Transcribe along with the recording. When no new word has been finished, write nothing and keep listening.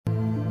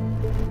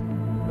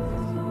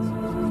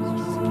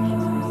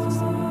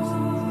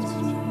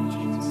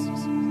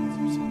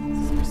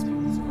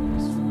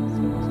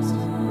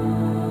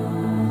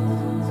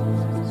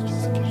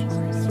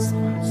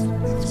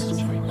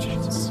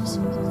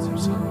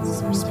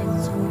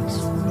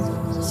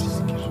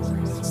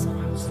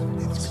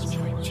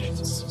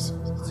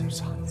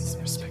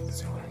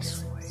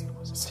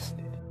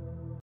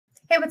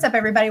What's up,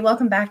 everybody?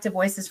 Welcome back to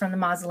Voices from the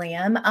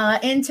Mausoleum.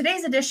 In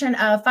today's edition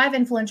of 5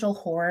 Influential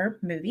Horror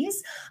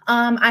Movies,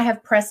 I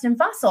have Preston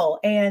Fassel,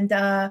 and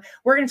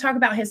we're going to talk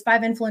about his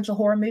 5 influential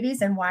horror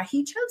movies and why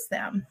he chose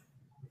them.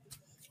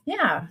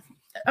 Yeah.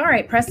 All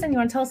right, Preston, you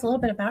want to tell us a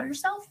little bit about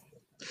yourself?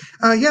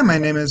 Yeah, my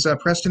name is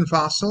Preston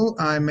Fassel.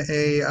 I'm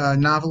a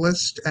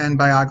novelist and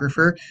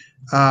biographer.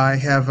 I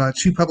have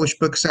 2 published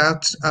books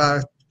out,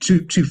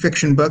 two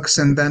fiction books,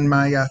 and then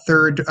my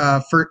third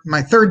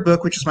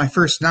book, which is my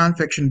first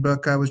nonfiction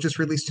book, was just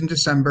released in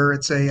December.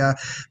 It's a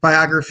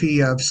biography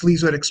of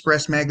Sleazewood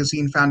Express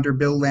magazine founder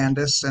Bill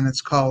Landis, and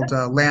it's called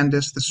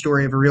Landis: The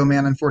Story of a Real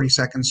Man on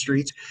 42nd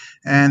Street.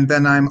 And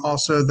then I'm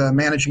also the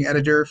managing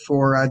editor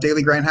for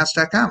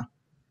DailyGrindhouse.com.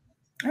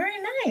 Very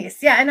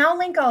nice. Yeah, and I'll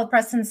link all of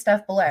Preston's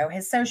stuff below.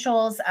 His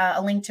socials,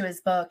 a link to his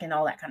book, and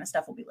all that kind of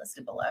stuff will be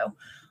listed below.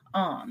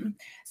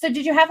 So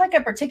did you have like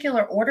a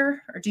particular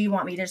order, or do you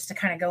want me just to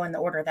kind of go in the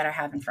order that I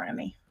have in front of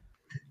me?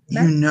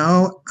 You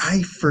know,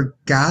 I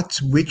forgot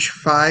which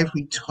 5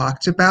 we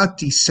talked about.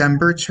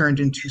 December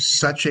turned into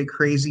such a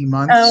crazy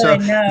month. Oh, I So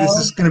this know.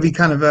 is going to be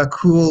kind of a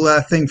cool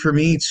thing for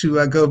me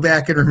to go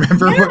back and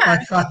remember what Yeah.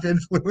 my 5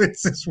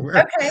 influences were.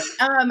 Okay.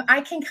 I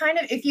can kind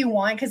of, if you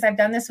want, because I've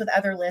done this with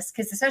other lists,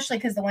 especially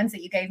because the ones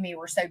that you gave me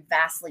were so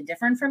vastly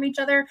different from each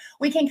other,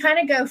 we can kind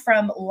of go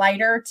from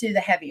lighter to the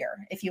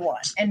heavier if you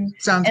want.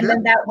 Sounds good.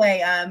 Then that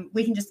way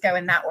we can just go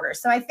in that order.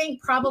 So I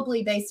think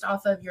probably based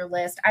off of your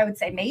list, I would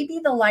say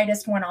maybe the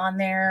lightest one on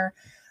there,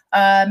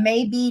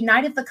 maybe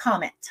Night of the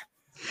Comet.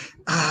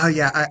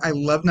 Yeah, I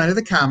love Night of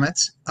the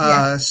Comets.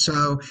 Yeah.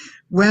 So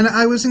when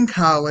I was in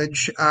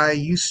college, I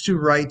used to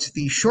write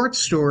the short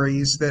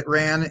stories that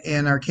ran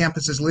in our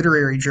campus's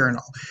literary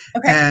journal.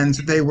 Okay. And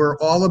they were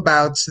all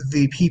about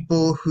the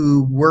people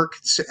who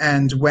worked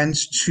and went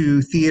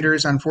to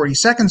theaters on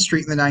 42nd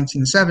Street in the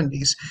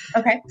 1970s.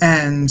 Okay.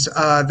 And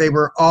they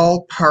were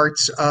all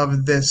parts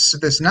of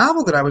this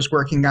novel that I was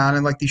working on.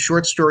 And like these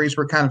short stories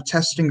were kind of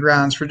testing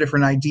grounds for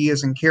different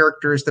ideas and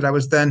characters that I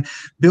was then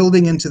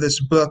building into this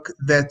book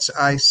that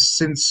I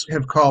since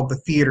have called The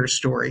Theater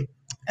Story.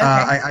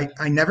 Okay.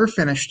 I never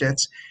finished it.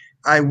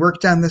 I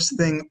worked on this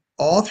thing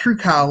all through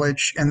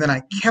college, and then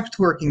I kept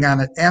working on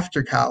it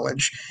after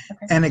college,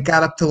 Okay. and it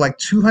got up to like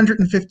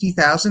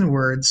 250,000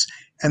 words,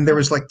 and there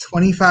was like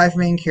 25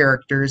 main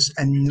characters,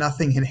 and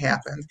nothing had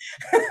happened.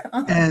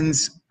 And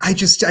I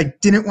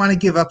didn't want to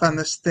give up on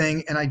this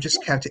thing, and I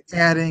just kept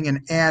adding and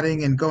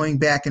adding and going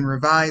back and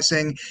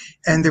revising,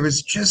 and there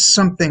was just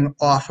something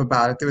off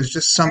about it. There was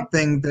just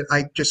something that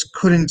I just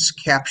couldn't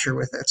capture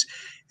with it.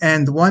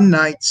 And one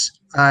night,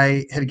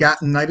 I had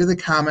gotten Night of the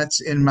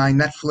Comets in my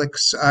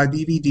Netflix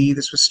DVD.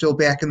 This was still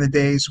back in the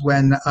days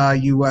when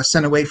you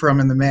sent away from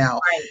in the mail.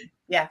 Right.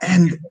 Yeah.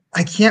 And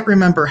I can't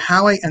remember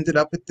how I ended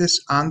up with this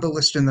on the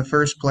list in the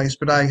first place,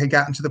 but I had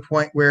gotten to the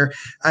point where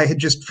I had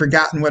just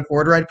forgotten what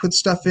order I'd put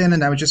stuff in,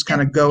 and I was just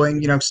kind of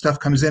going, stuff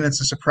comes in,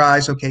 it's a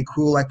surprise. Okay,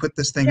 cool, I put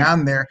this thing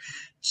on there.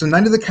 So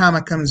Night of the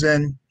Comet comes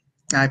in,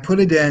 I put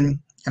it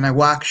in, and I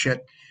watch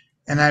it,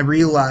 and I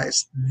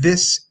realized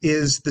this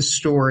is the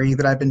story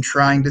that I've been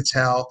trying to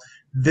tell.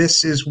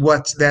 This is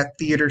what that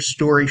theater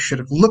story should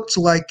have looked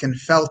like and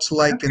felt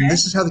like, and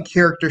this is how the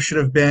character should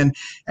have been.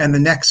 And the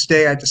next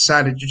day I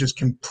decided to just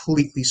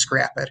completely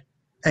scrap it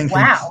and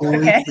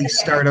completely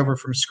start over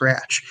from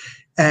scratch.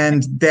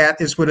 And that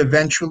is what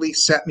eventually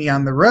set me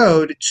on the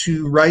road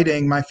to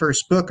writing my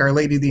first book, Our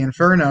Lady of the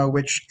Inferno,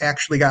 which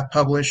actually got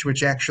published,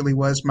 which actually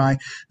was my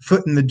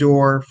foot in the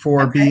door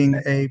for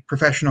being a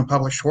professional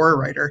published horror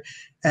writer.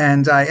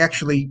 And I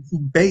actually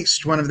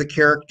based one of the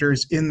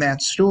characters in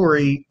that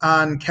story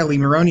on Kelly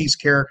Maroney's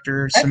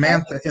character,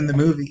 Samantha, in the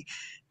movie.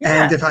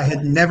 Yeah. And if I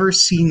had never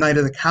seen Night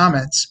of the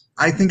Comets,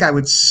 I think I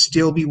would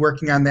still be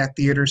working on that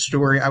theater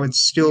story. I would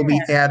still be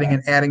adding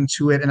and adding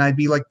to it. And I'd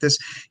be like this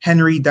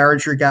Henry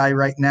Darger guy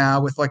right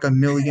now with like a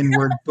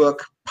 1,000,000-word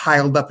book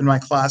piled up in my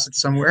closet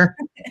somewhere.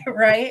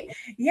 Right.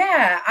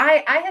 Yeah.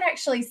 I had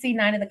actually seen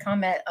Night of the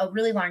Comet a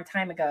really long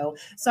time ago.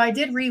 So I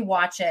did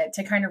rewatch it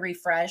to kind of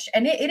refresh.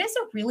 And it is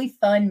a really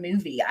fun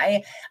movie.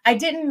 I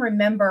didn't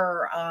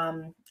remember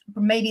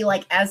maybe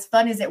like as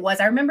fun as it was.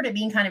 I remembered it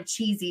being kind of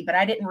cheesy, but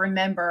I didn't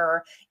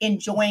remember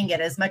enjoying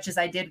it as much as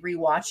I did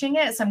rewatching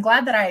it. So I'm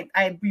glad that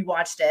I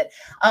rewatched it.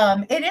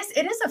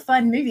 It is a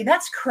fun movie.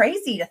 That's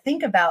crazy to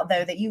think about,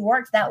 though, that you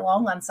worked that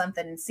long on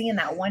something and seeing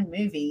that one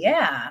movie.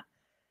 Yeah.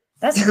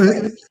 That's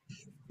crazy.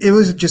 It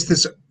was just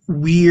this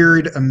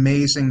weird,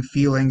 amazing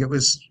feeling. It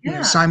was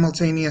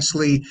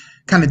simultaneously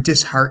kind of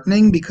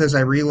disheartening because I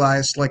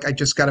realized like I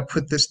just got to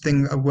put this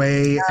thing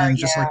away and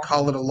just like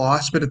call it a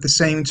loss. But at the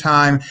same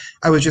time,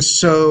 I was just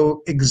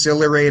so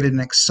exhilarated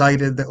and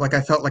excited that like I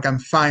felt like I'm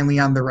finally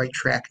on the right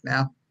track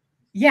now.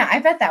 Yeah, I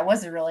bet that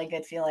was a really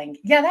good feeling.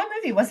 Yeah, that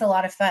movie was a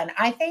lot of fun.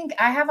 I think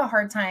I have a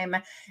hard time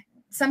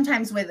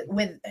sometimes with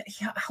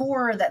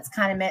horror that's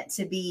kind of meant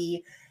to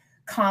be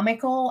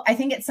comical. I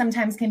think it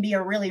sometimes can be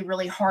a really,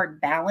 really hard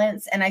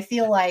balance. And I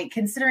feel like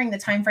considering the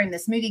time frame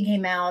this movie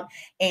came out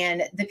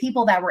and the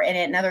people that were in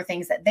it and other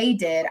things that they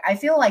did, I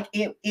feel like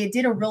it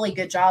did a really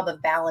good job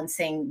of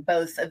balancing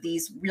both of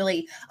these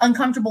really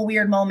uncomfortable,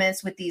 weird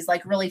moments with these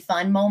like really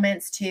fun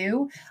moments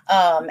too.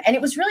 And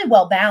it was really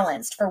well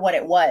balanced for what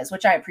it was,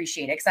 which I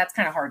appreciated because that's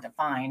kind of hard to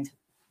find.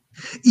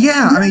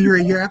 Yeah, I mean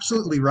you're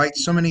absolutely right.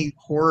 So many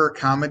horror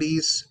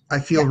comedies I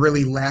feel Yeah.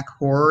 really lack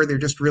horror. They're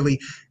just really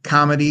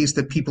comedies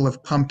that people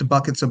have pumped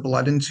buckets of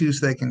blood into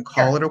so they can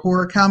call Sure. it a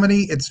horror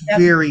comedy. It's Yep.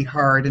 very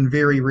hard and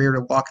very rare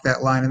to walk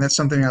that line, and that's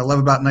something I love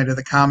about Night of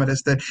the Comet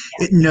is that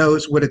Yeah. it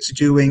knows what it's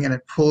doing and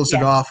it pulls it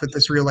Yeah. off with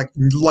this real like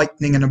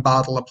lightning in a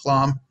bottle of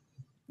plum.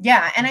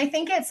 Yeah. And I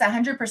think it's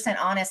 100%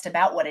 honest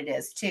about what it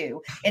is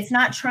too. It's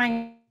not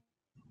trying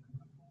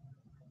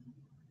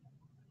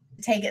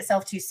take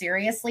itself too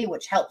seriously,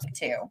 which helps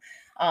too.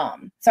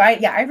 So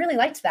I really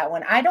liked that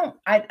one.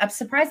 I'm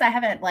surprised I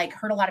haven't like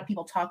heard a lot of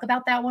people talk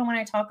about that one when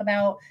I talk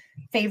about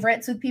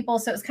favorites with people.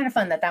 So it's kind of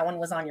fun that that one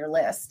was on your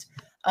list.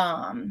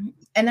 And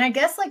then I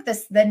guess like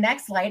the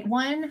next light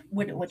one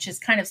which is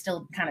kind of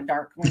still kind of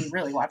dark when you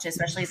really watch it,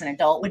 especially as an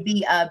adult, would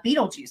be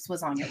Beetlejuice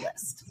was on your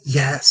list.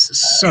 Yes.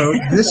 So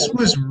this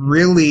was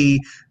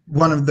really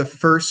one of the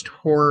first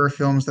horror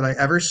films that I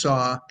ever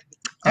saw.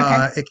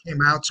 Okay. It came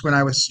out when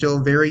I was still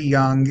very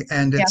young,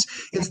 and Yeah.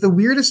 it's the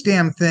weirdest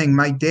damn thing.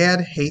 My dad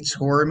hates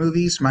horror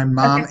movies. My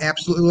mom Okay.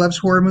 absolutely loves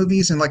horror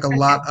movies, and like a Okay.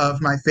 lot of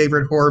my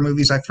favorite horror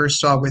movies I first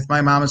saw with my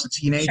mom as a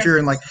Sure. teenager,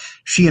 and like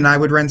she and I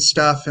would rent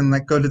stuff and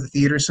like go to the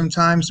theater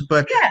sometimes.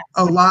 But Yeah.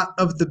 a lot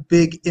of the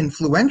big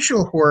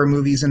influential horror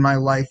movies in my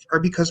life are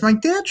because my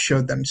dad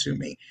showed them to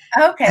me.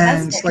 Okay.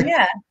 That's And good. like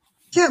Yeah.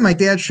 yeah, my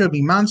dad showed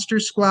me Monster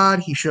Squad,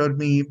 he showed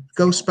me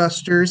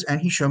Ghostbusters, and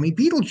he showed me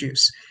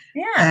Beetlejuice.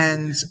 Yeah.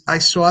 And I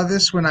saw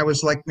this when I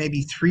was like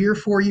maybe 3 or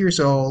 4 years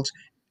old,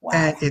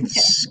 and Wow. it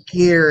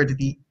scared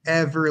the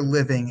ever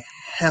living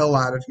hell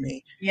out of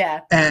me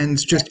Yeah. and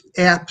Yeah. just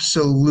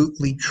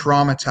absolutely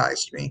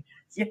traumatized me.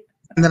 Yeah.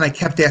 And then I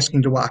kept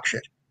asking to watch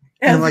it.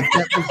 And Okay. like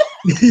that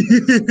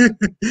was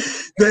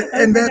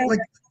and that like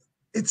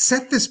it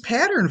set this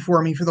pattern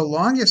for me for the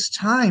longest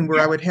time where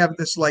Yeah. I would have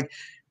this like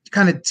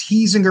kind of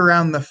teasing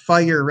around the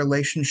fire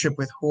relationship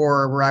with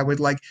horror where I would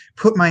like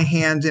put my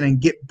hand in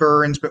and get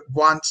burns but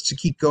want to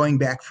keep going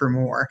back for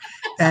more.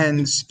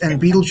 And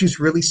Beetlejuice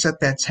really set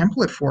that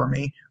template for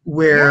me Yeah.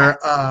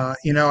 where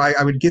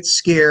I would get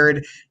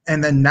scared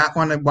and then not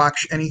want to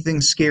watch anything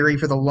scary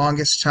for the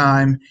longest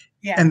time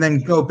Yeah. and then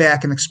go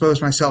back and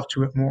expose myself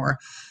to it more.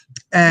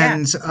 Yeah.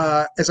 And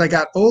as I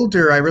got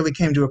older, I really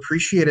came to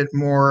appreciate it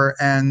more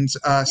and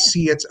Yeah.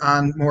 see it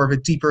on more of a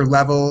deeper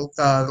level.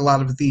 A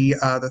lot of the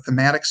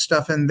thematic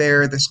stuff in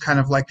there, this kind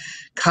of like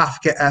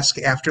Kafka-esque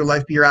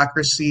afterlife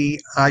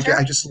bureaucracy. I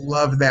Sure. just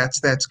love that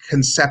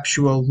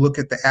conceptual look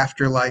at the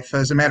afterlife.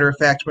 As a matter of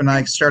fact, when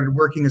I started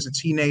working as a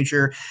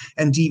teenager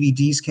and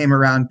DVDs came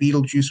around,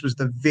 Beetlejuice was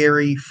the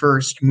very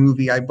first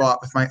movie I bought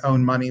with my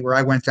own money, where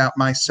I went out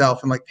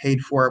myself and like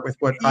paid for it with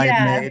what I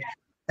had Yeah. made.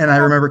 And I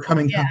Oh, remember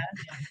coming yeah.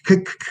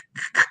 home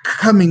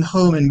coming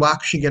home and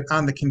watching it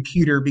on the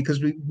computer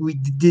because we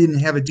didn't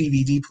have a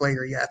DVD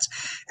player yet.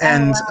 Oh,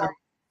 And wow.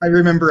 I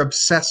remember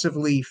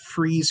obsessively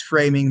freeze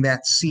framing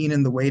that scene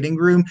in the waiting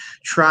room,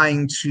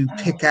 trying to Oh,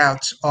 pick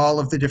out all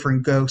of the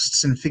different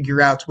ghosts and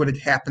figure out what had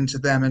happened to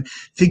them and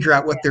figure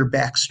out what their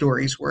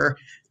backstories were.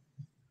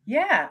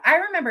 yeah, I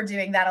remember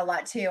doing that a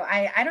lot too.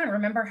 I don't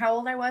remember how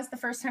old I was the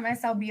first time I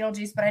saw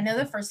Beetlejuice, but I know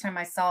the first time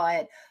I saw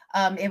it,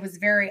 it was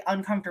very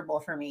uncomfortable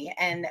for me.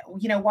 And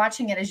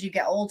watching it as you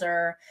get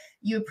older,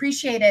 you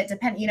appreciate it.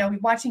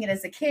 Watching it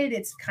as a kid,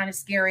 it's kind of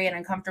scary and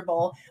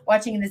uncomfortable.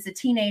 Watching it as a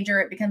teenager,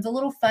 it becomes a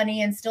little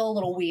funny and still a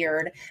little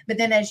weird. But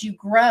then as you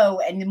grow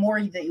and the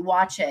more that you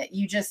watch it,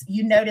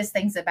 you notice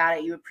things about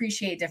it. You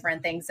appreciate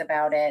different things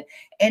about it,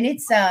 and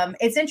it's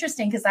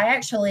interesting because I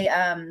actually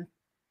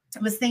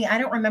was thinking, I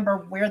don't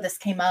remember where this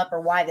came up or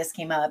why this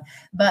came up,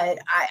 but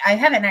I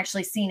haven't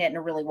actually seen it in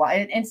a really while.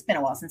 It's been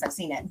a while since I've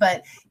seen it,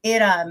 but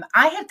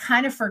I had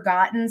kind of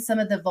forgotten some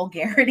of the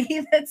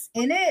vulgarity that's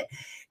in it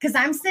because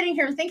I'm sitting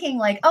here thinking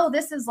like, oh,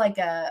 this is like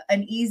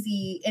an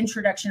easy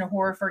introduction to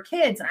horror for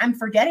kids, and I'm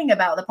forgetting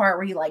about the part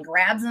where he like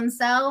grabs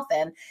himself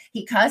and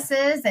he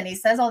cusses and he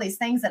says all these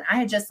things, and I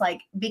had just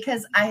like,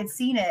 because I had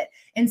seen it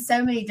in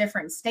so many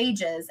different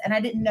stages and I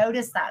didn't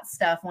notice that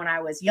stuff when I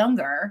was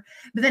younger.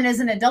 But then as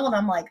an adult,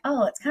 I'm like,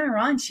 oh, it's kind of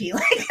raunchy.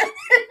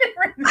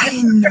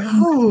 I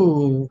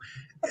know.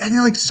 And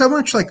like so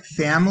much like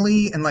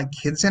family and like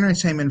kids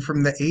entertainment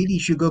from the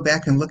 80s, you go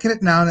back and look at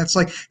it now and it's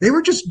like they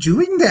were just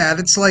doing that. I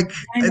It's like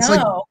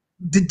know.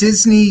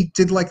 Disney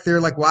did like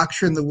their like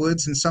Watcher in the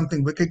Woods and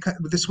Something Wicked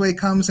This Way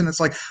Comes, and it's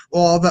like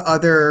all the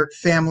other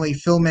family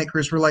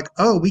filmmakers were like,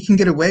 oh, we can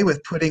get away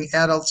with putting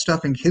adult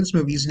stuff in kids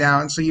movies now.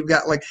 And so you've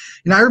got like,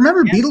 I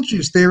remember Yeah.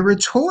 Beetlejuice, there were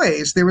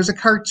toys, there was a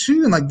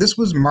cartoon, like this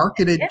was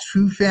marketed Yeah.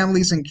 to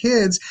families and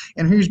kids,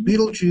 and here's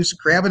Beetlejuice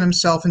grabbing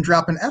himself and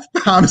dropping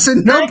F-bombs,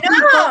 and I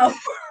know.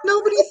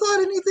 nobody thought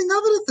anything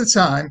of it at the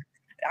time.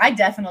 I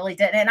definitely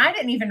didn't. And I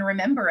didn't even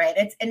remember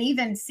it. And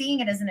even seeing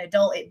it as an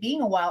adult, it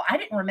being a while, I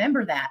didn't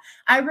remember that.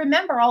 I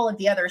remember all of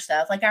the other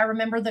stuff. Like I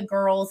remember the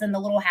girls in the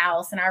little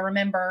house, and I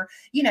remember,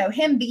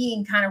 him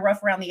being kind of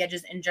rough around the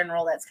edges in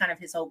general. That's kind of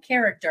his whole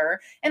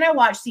character. And I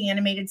watched the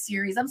animated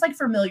series. I was like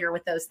familiar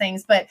with those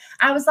things, but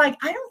I was like,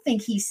 I don't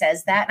think he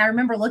says that. And I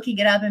remember looking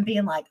it up and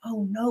being like,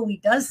 oh no, he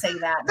does say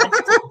that.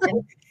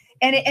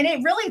 And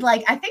it really,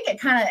 like, I think it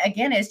kind of,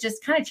 again, is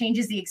just kind of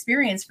changes the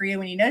experience for you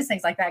when you notice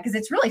things like that, because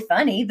it's really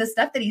funny. The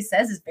stuff that he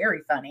says is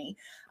very funny.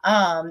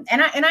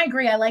 And I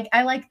agree. I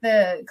like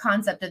the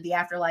concept of the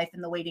afterlife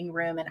in the waiting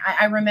room. And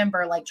I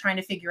remember like trying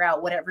to figure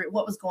out what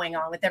was going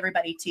on with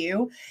everybody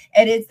too.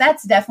 And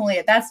that's definitely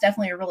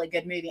a really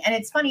good movie. And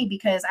it's funny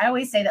because I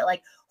always say that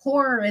like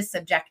horror is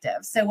subjective.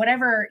 So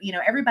whatever,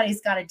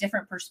 everybody's got a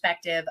different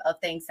perspective of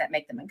things that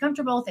make them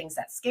uncomfortable, things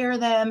that scare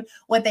them,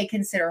 what they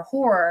consider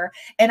horror.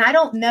 And I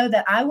don't know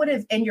that I would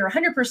have, and you're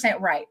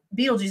 100% right.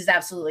 Beetlejuice is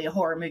absolutely a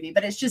horror movie,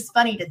 but it's just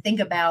funny to think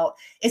about.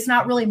 It's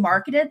not really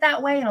marketed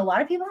that way. And a lot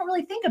of people don't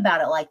really think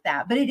about it like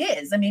that, but it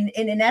is. I mean,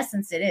 in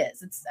essence, it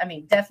is. It's, I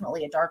mean,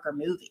 definitely a darker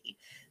movie.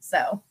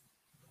 So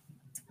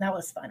that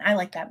was fun. I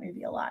like that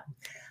movie a lot.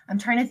 I'm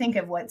trying to think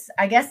of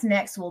I guess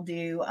next we'll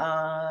do,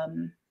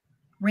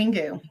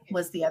 Ringu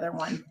was the other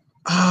one.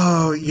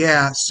 Oh,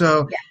 yeah.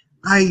 So Yeah,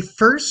 I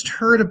first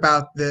heard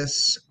about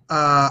this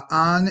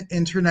on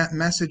internet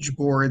message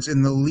boards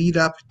in the lead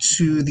up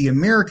to the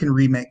American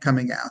remake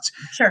coming out,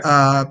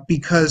 sure.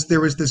 because there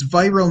was this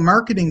viral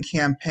marketing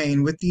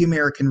campaign with the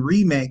American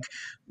remake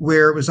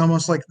where it was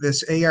almost like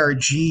this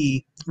ARG,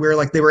 where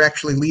like they were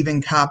actually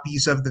leaving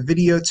copies of the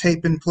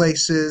videotape in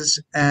places,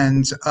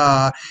 and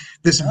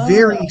this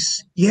very, Oh,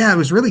 yeah, it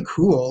was really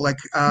cool. Like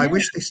I yeah,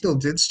 wish they still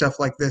did stuff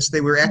like this. They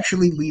were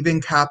actually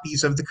leaving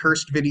copies of the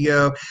cursed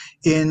video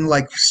in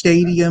like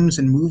stadiums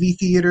and movie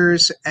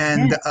theaters, yeah.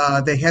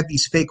 and they had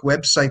these fake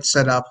websites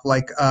set up.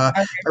 Like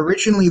Okay,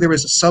 originally there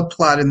was a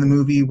subplot in the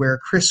movie where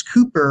Chris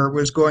Cooper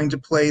was going to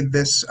play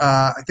this,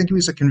 I think he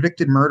was a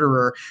convicted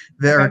murderer,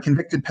 there, a okay,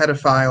 convicted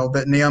pedophile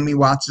that Naomi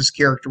Watts'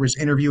 character was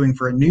interviewing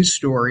for a news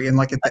story. And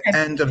like at the okay.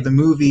 end of the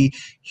movie,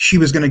 she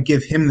was going to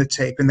give him the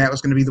tape, and that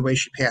was going to be the way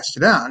she passed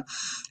it on.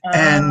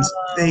 And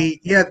Oh, they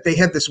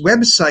had this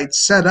website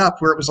set up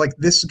where it was like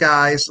this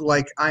guy's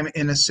like I'm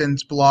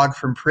innocent blog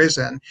from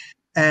prison.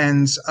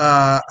 And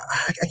I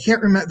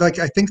can't remember, like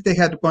I think they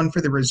had one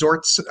for the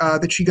resorts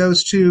that she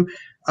goes to.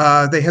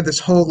 They had this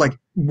whole like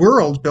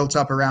world built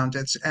up around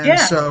it. And yeah.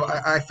 so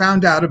I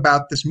found out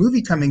about this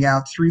movie coming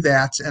out through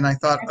that, and I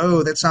thought,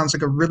 oh, that sounds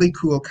like a really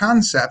cool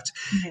concept.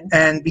 Mhm.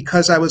 And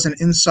because I was an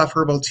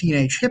insufferable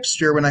teenage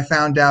hipster, when I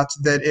found out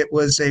that it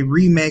was a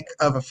remake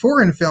of a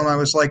foreign film, I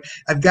was like,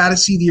 I've got to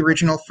see the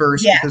original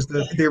first, Yeah, because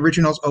the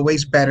original's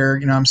always better.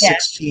 You know, I'm yeah,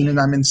 16 and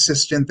I'm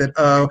insistent that,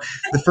 oh,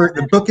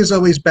 the book is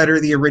always better,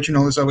 the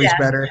original is always yeah,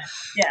 better.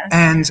 yeah.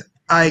 And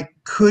I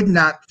could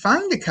not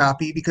find a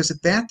copy because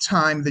at that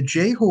time the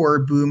J horror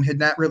boom had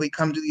not really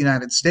come to the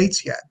United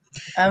States yet.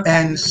 Okay,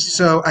 And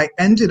so I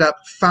ended up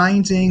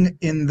finding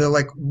in the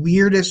like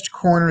weirdest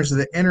corners of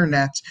the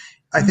internet,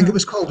 I think it mhm,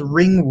 was called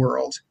Ring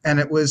World, and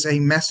it was a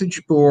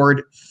message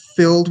board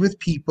filled with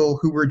people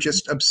who were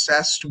just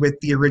obsessed with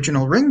the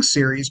original Ring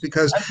series,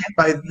 because okay,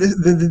 by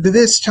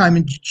this time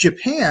in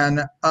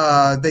Japan,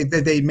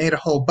 they made a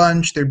whole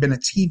bunch. There'd been a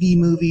TV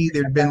movie,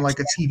 there'd been like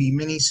a TV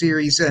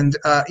miniseries, and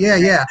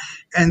yeah,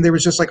 and there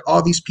was just like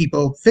all these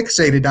people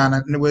fixated on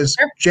it, and it was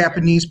sure,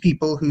 Japanese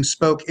people who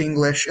spoke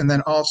English, and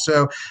then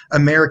also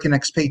American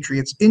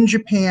expatriates in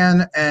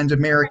Japan and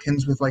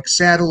Americans with like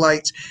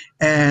satellites.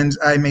 And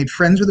I made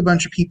friends with a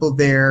bunch of people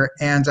there,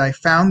 and I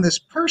found this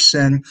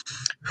person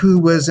who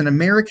was an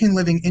American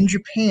living in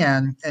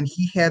Japan, and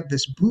he had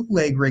this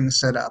bootleg ring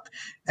set up.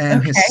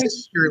 And his okay,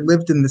 sister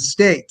lived in the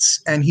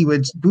States, and he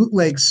would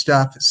bootleg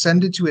stuff,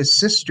 send it to his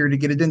sister to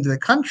get it into the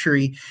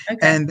country, okay,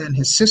 and then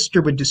his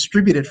sister would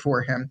distribute it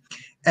for him.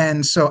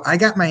 And so I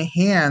got my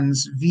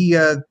hands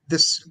via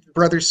this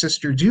brother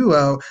sister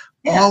duo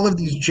yeah. all of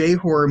these J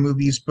horror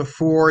movies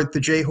before the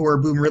J horror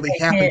boom really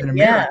They happened hit, in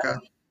yeah, America.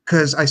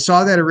 Because I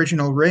saw that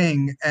original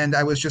Ring and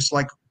I was just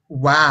like,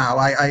 wow,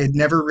 I had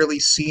never really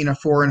seen a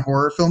foreign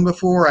horror film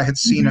before. I had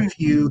seen a mhm,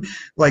 few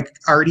like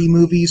arty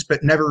movies,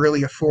 but never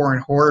really a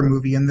foreign horror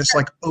movie. And this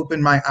sure, like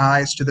opened my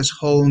eyes to this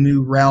whole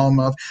new realm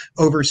of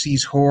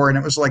overseas horror. And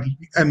it was like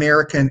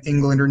America and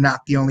England are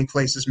not the only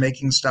places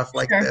making stuff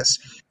like sure, this.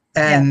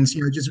 yeah, And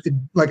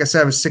like I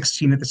said, I was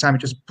 16 at the time. It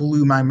just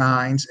blew my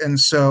mind, and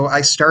so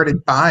I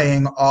started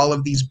buying all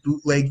of these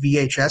bootleg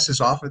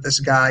VHSs off of this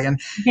guy. And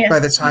yeah. by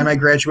the time I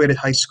graduated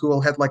high school,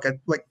 had like a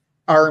like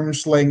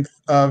arm's length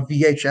of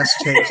VHS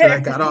tapes that I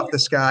got off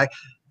this guy,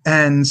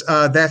 and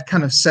that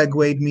kind of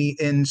segued me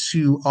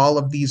into all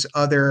of these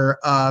other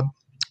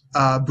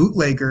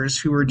bootleggers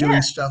who were Yeah,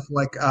 doing stuff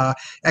like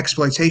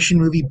exploitation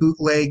movie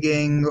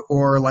bootlegging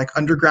or like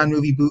underground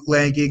movie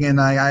bootlegging.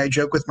 And I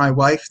joke with my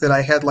wife that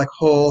I had like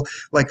whole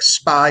like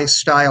spy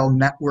style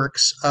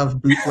networks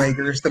of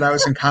bootleggers that I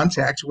was in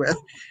contact with.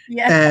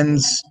 yeah, And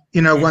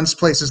once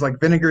places like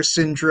Vinegar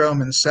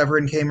Syndrome and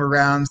Severin came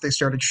around, they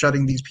started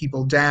shutting these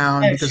people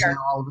down Oh, because now sure.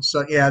 all of a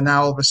sudden, yeah,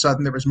 now all of a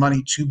sudden there was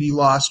money to be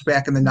lost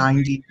back in the Mhm.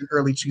 90s and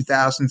early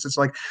 2000s. It's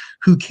like,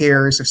 who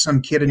cares if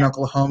some kid in Yeah,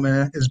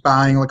 Oklahoma is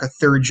buying like a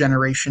third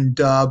generation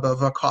dub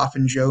of a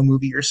Coffin Joe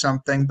movie or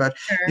something? But,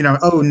 sure,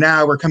 oh,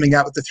 now we're coming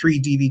out with the 3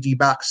 DVD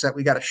box set.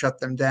 We got to shut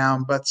them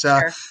down. But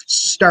sure.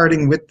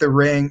 starting with the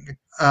Ring,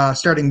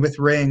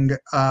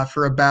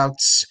 for about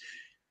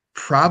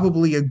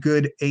probably a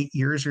good 8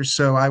 years or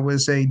so, I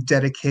was a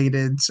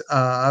dedicated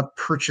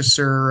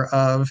purchaser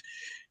of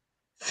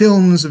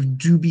films of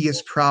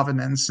dubious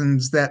provenance,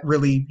 and that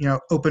really,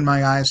 opened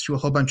my eyes to a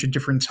whole bunch of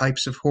different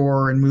types of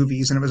horror and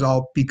movies, and it was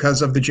all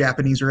because of the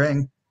Japanese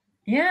Ring.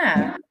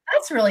 Yeah,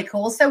 that's really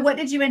cool. So, what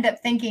did you end up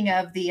thinking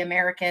of the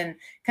American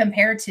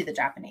compared to the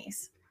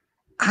Japanese?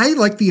 I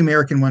like the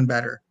American one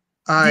better.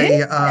 Did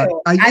you? I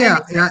didn't Yeah,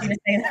 expect you to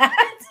say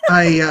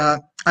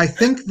that. I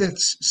think that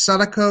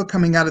Sadako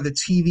coming out of the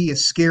TV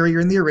is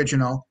scarier in the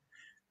original,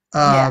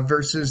 Yeah,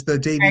 versus the I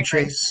Davy agree.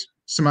 Chase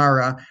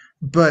Samara.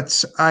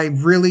 But I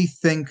really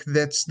think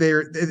that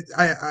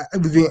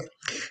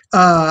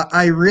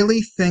I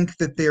really think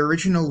that the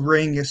original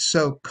Ring is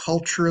so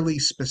culturally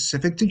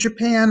specific to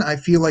Japan. I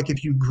feel like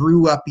if you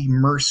grew up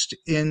immersed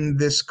in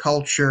this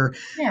culture,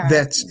 Yeah.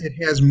 that it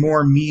has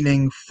more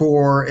meaning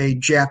for a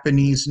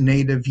Japanese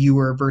native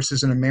viewer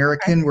versus an Okay.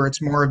 American, where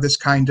it's more of this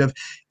kind of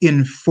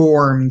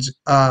informed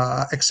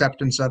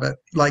acceptance of it.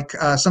 Like,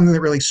 something that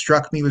really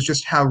struck me was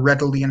just how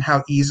readily and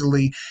how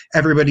easily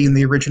everybody in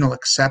the original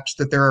accepts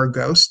that there are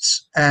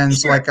ghosts. And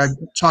so, Sure. like, I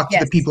talked to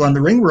the Yes. people on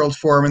the Ring World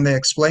Forum, and they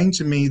explained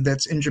to me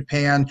that in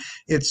Japan,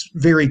 it's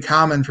very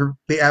common for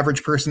the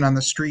average person on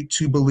the street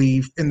to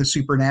believe in the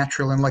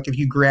supernatural. And like, if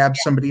you grab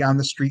somebody on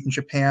the street in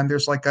Japan,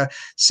 there's like a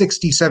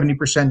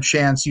 60-70%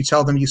 chance you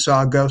tell them you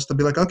saw a ghost, they'll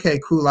be like, okay,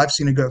 cool, I've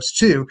seen a ghost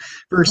too.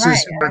 Right.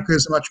 Versus America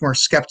is a much more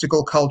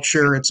skeptical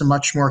culture. It's a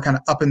much more kind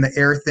of up in the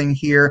air thing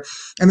here.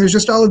 And there's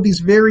just all of these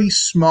very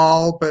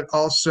small, but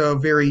also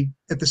very,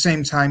 at the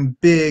same time,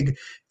 big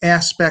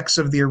aspects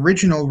of the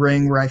original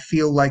Ring where I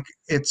feel like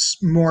it's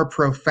more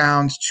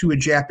profound to a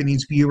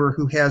Japanese viewer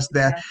who has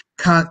that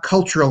Yeah.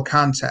 cultural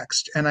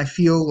context. And I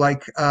feel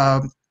like,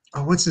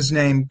 what's his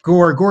name?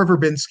 Gore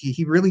Verbinski.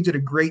 He really did a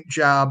great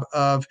job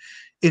of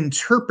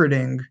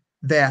interpreting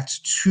that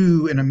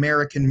to an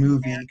American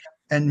movie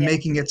and Yeah.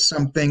 making it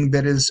something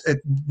that is at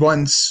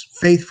once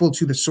faithful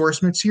to the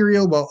source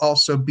material while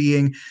also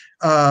being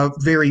a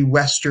very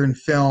Western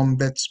film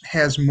that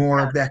has more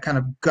of that kind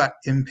of gut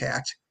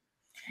impact.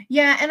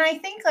 Yeah, and I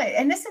think like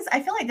and this is I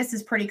feel like this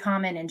is pretty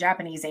common in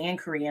Japanese and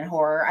Korean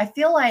horror. I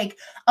feel like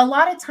a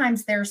lot of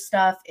times their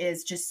stuff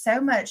is just so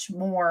much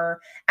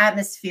more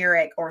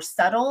atmospheric or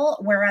subtle,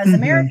 whereas Hmm.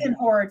 American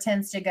horror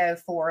tends to go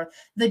for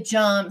the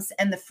jumps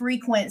and the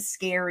frequent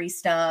scary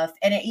stuff.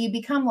 And you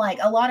become like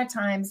a lot of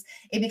times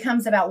it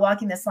becomes about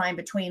walking this line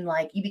between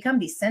like you become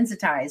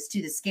desensitized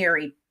to the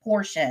scary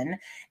portion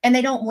and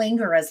they don't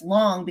linger as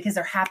long because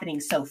they're happening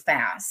so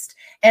fast.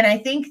 And I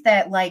think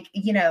that like,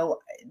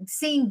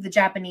 seeing the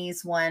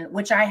Japanese one,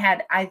 which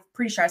I'm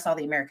pretty sure I saw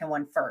the American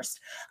one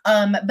first.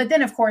 But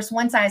then, of course,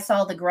 once I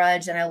saw The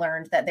Grudge and I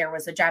learned that there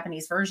was a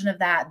Japanese version of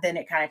that, then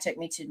it kind of took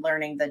me to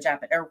learning the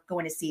Japan or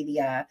going to see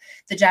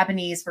the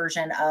Japanese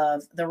version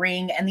of The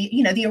Ring and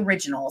the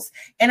originals.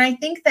 And I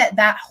think that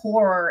that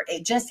horror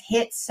it just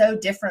hits so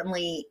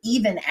differently,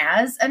 even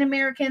as an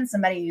American,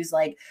 somebody who's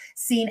like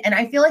seen. And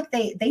I feel like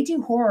they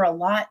do horror a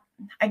lot.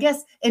 I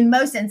guess in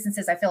most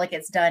instances, I feel like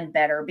it's done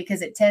better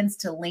because it tends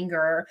to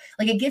linger,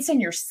 like it gets in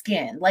your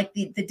skin, like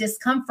the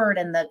discomfort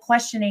and the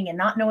questioning and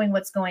not knowing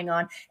what's going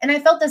on. And I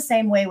felt the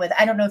same way with,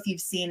 I don't know if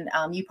you've seen,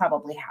 you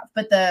probably have,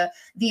 but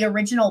the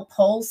original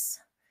Pulse.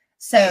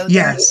 So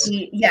there's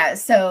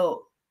Yes.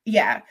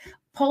 yeah,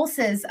 Pulse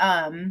is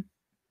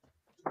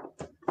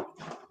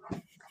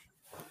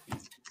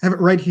I have it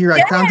right here.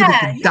 I found it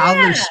at the yeah,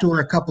 dollar yeah.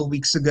 store a couple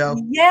weeks ago.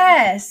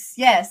 Yes,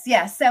 yes,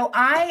 yes. So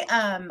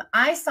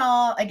I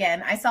saw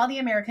the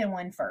American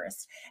one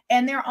first.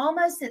 And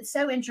it's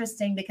so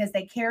interesting because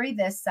they carry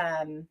this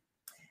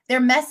their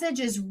message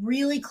is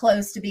really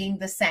close to being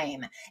the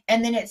same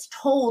and then it's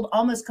told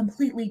almost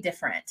completely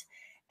different.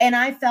 And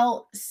I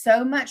felt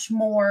so much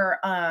more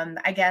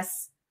I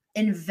guess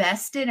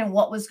invested in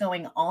what was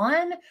going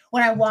on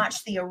when I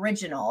watched the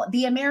original.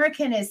 The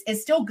American is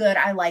still good.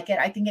 I like it.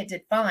 I think it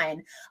did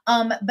fine.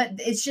 But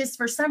it's just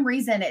for some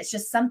reason it's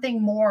just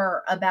something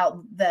more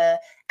about the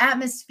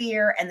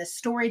atmosphere and the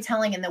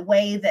storytelling and the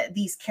way that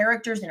these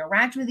characters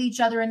interact with each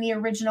other in the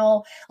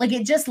original. Like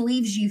it just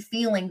leaves you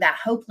feeling that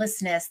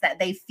hopelessness that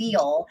they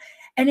feel.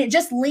 And it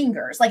just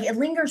lingers. Like it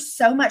lingers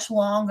so much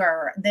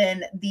longer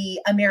than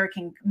the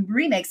American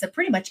remakes of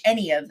pretty much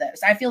any of those.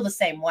 I feel the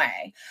same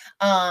way.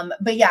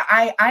 But yeah,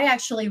 I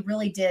actually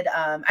really did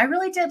I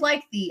really did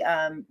like the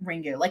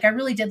Ringu. Like I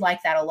really did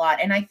like that a lot.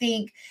 And I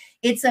think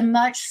it's a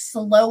much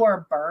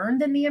slower burn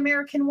than the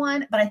American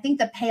one, but I think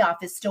the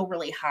payoff is still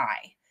really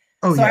high.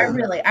 Oh So yeah.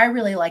 I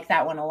really like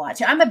that one a lot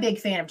too. I'm a big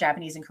fan of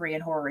Japanese and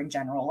Korean horror in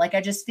general. Like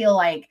I just feel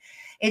like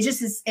it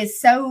just is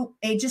so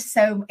it just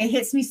so it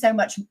hits me so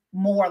much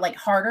more like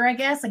harder, I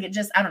guess. Like it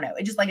just I don't know.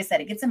 It just like I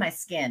said, it gets in my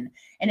skin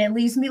and it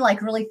leaves me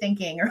like really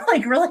thinking or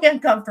like really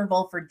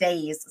uncomfortable for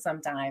days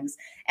sometimes.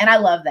 And I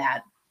love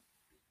that.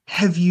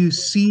 Have you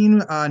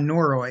seen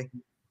Noroi?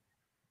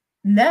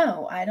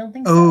 No, I don't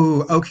think so.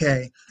 Oh,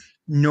 okay.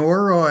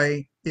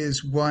 Noroi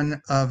is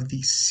one of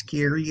the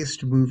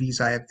scariest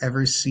movies I have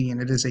ever seen.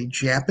 It is a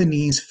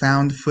Japanese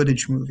found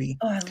footage movie.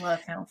 Oh, I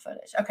love found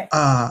footage. Okay.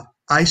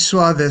 I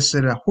saw this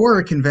at a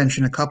horror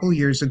convention a couple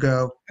years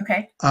ago.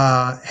 Okay.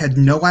 Had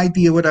no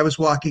idea what I was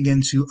walking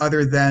into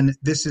other than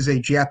this is a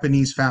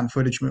Japanese found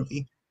footage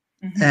movie.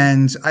 Hmm.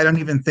 And I don't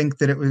even think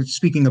that it was,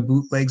 speaking of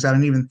bootlegs, I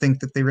don't even think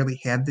that they really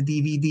had the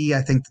DVD.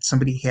 I think that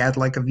somebody had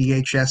like a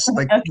VHS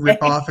like rip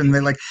Okay. off and they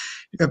like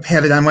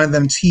had it on one of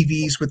them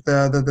TVs with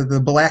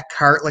the black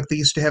cart like they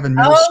used to have in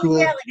middle Oh yeah, school.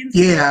 like in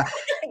school. Yeah,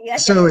 Yeah, yeah,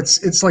 so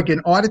it's like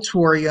an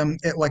auditorium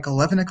at like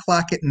 11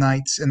 o'clock at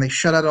night, and they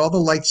shut out all the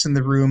lights in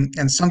the room,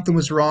 and something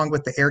was wrong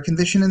with the air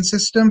conditioning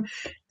system.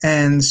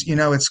 And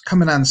it's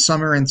coming on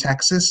summer in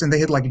Texas, and they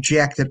had like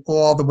jacked it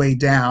all the way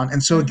down.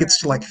 And so yeah. it gets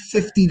to like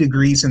 50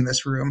 degrees in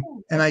this room.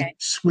 Ooh, And I okay.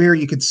 swear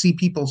you could see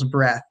people's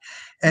breath.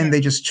 Yeah. And they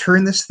just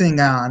turned this thing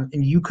on,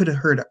 and you could have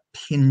heard a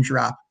pin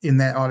drop in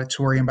that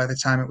auditorium by the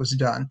time it was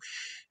done.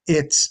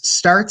 It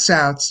starts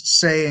out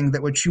saying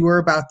that what you are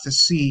about to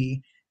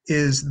see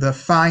is the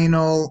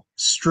final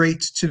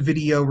straight to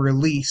video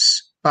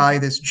release by Okay.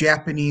 this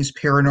Japanese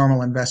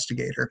paranormal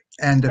investigator.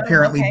 And Oh,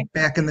 apparently, okay.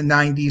 back in the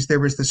 90s, there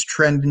was this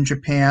trend in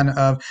Japan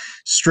of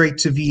straight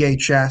to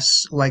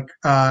VHS, like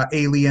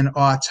Alien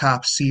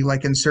Autopsy,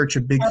 like in search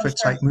of Oh, Bigfoot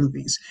type sure.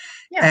 movies.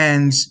 Yeah.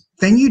 And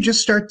then you just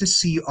start to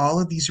see all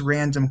of these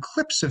random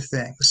clips of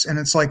things. And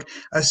it's like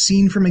a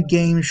scene from a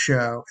game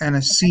show and a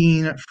Okay.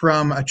 scene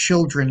from a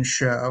children's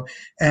show,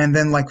 and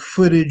then like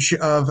footage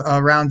of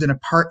around an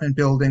apartment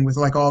building with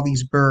like all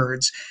these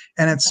birds.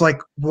 And it's Okay.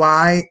 like,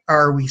 why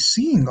are we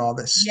seeing all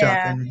this stuff?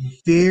 Yeah. And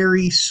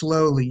very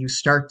slowly you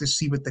start to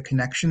see what the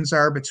connections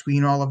are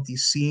between all of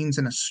these scenes,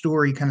 and a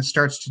story kind of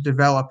starts to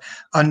develop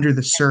under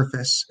the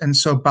surface. And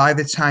so by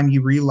the time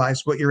you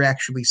realize what you're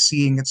actually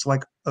seeing, it's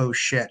like, oh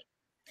shit,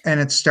 and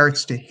it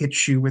starts to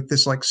hit you with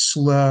this like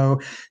slow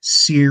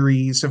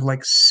series of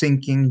like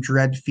sinking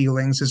dread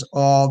feelings as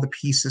all the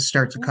pieces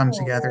start to come Cool.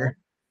 together.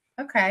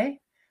 Okay.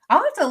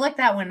 I'll have to look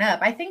that one up.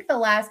 I think the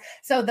last,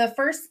 so the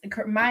first,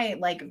 my,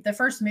 like, the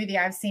first movie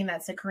I've seen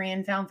that's a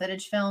Korean found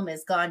footage film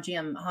is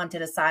Ganjiam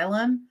Haunted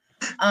Asylum.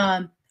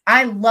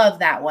 I love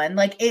that one.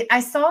 Like,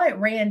 I saw it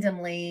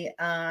randomly.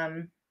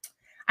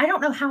 I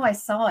don't know how I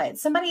saw it.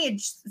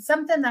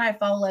 Something that I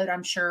followed,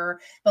 I'm sure,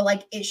 but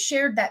like it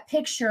shared that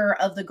picture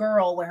of the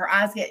girl where her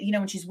eyes get,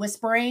 when she's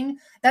whispering.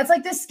 That's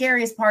like the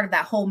scariest part of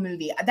that whole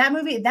movie.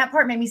 That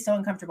part made me so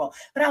uncomfortable.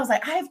 But I was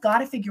like, I've got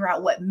to figure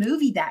out what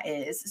movie that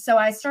is. So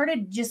I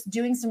started just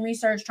doing some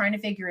research, trying to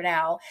figure it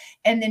out.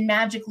 And then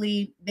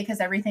magically, because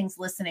everything's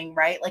listening,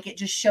 right? Like it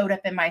just showed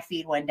up in my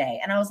feed one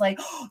day. And I was like,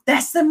 oh,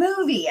 that's the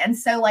movie. And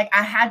so like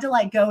I had to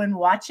like go and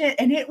watch it.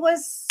 And it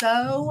was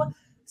so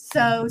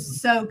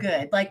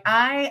good. Like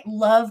I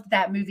loved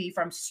that movie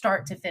from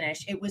start to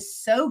finish. It was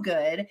so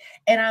good,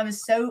 and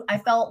I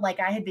felt like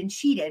I had been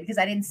cheated because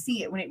I didn't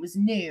see it when it was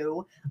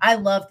new. I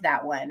loved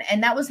that one,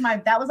 and that was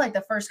like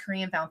the first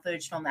Korean found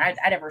footage film that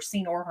I'd ever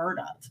seen or heard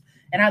of,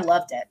 and I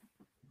loved it.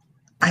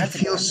 I That's a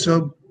good feel one.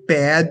 so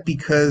bad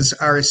because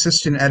our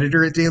assistant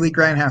editor at Daily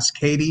Grindhouse,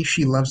 Katie,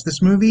 she loves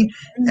this movie,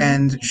 Mhm.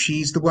 and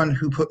she's the one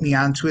who put me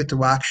onto it to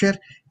watch it.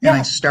 And I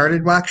Yeah.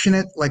 started watching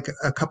it like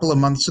a couple of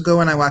months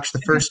ago, and I watched the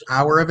Okay. first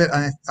hour of it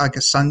on like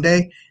a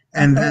Sunday.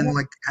 And Okay. then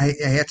like I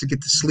had to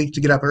get to sleep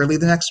to get up early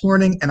the next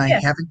morning, and I Yeah.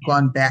 haven't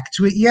gone back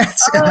to it yet.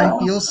 And I Oh,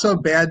 feel so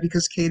bad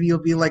because Katie will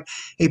be like,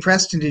 "Hey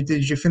Preston, did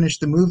you finish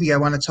the movie? I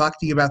want to talk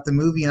to you about the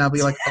movie." And I'll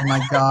be like, "Oh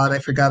my God, I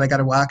forgot I got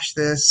to watch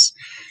this."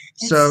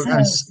 it's So,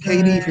 so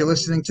Katie, good. if you're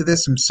listening to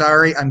this, I'm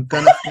sorry. I'm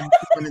gonna finish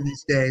it one of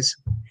these days.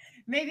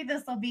 Maybe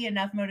this will be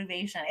enough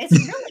motivation. It's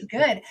really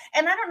good.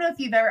 And I don't know if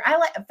you've ever, I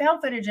like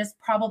found footage is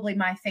probably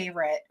my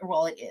favorite.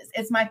 Well, it is.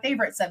 It's my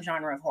favorite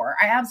subgenre of horror.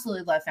 I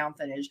absolutely love found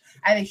footage.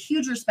 I have a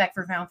huge respect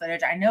for found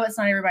footage. I know it's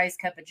not everybody's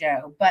cup of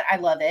joe, but I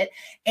love it.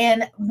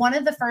 And one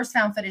of the first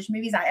found footage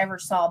movies I ever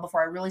saw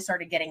before I really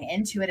started getting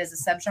into it as a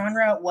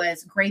subgenre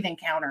was Grave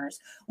Encounters,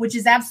 which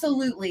is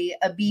absolutely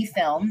a B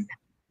film,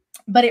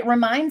 but it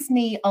reminds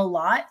me a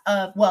lot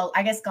of, well,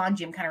 I guess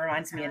Gonjiam kind of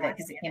reminds me of it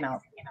because it came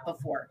out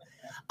before.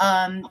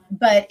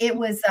 But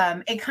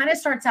it kind of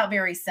starts out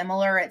very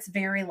similar. It's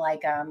very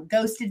like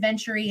ghost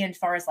adventure-y, and as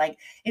far as like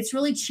it's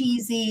really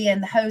cheesy,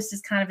 and the host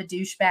is kind of a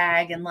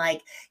douchebag, and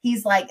like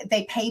he's like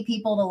they pay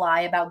people to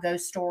lie about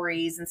ghost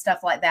stories and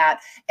stuff like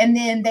that. And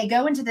then they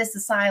go into this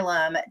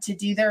asylum to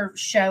do their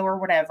show or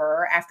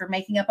whatever after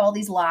making up all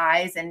these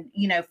lies and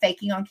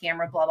faking on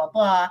camera, blah blah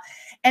blah.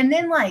 And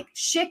then like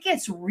shit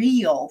gets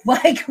real,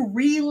 like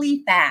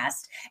really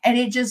fast, and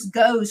it just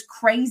goes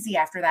crazy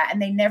after that,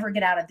 and they never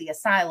get out out of the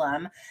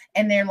asylum,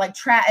 and they're like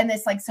and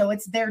it's like, so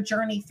it's their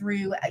journey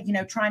through,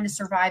 trying to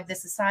survive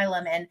this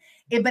asylum. And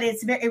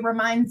it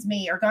reminds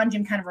me, or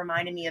Ganjin kind of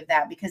reminded me of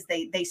that, because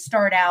they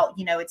start out,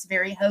 it's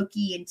very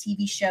hokey and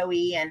TV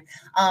showy, and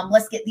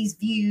let's get these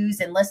views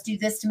and let's do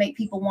this to make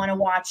people want to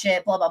watch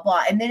it, blah, blah,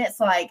 blah. And then it's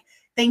like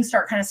things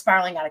start kind of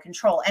spiraling out of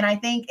control. And I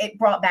think it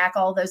brought back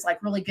all those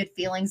like really good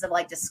feelings of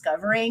like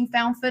discovering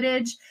found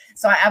footage.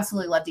 So I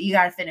absolutely loved it. You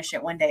got to finish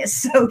it one day. It's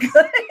so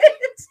good.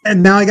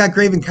 And now I got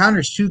Grave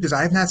Encounters too, because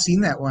I have not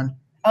seen that one.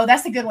 Oh,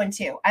 that's a good one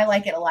too. I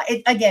like it a lot.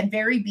 Again,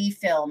 very B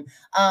film,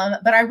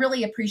 but I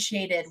really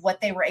appreciated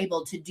what they were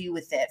able to do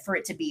with it for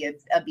it to be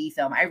a B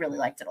film. I really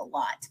liked it a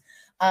lot.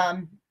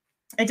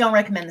 I don't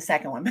recommend the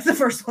second one, but the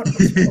first one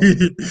was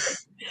really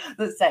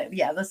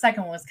the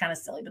second one was kind of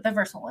silly, but the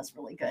first one was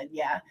really good.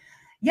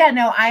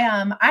 No,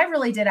 I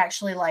really did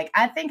actually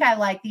I think I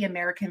like the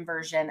American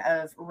version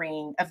of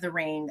the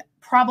Ring,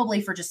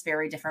 probably for just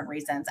very different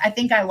reasons. I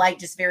think I like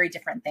just very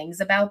different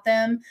things about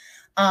them.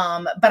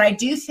 But I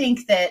do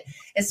think that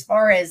as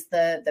far as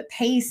the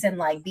pace and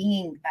like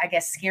being, I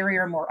guess,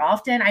 scarier more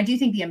often, I do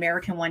think the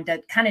American one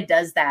kind of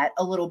does that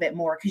a little bit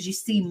more, because you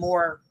see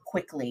more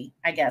quickly,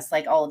 I guess,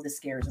 like all of the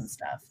scares and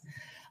stuff.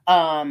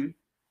 And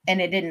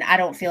I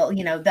don't feel,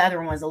 the other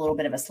one was a little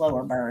bit of a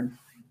slower burn.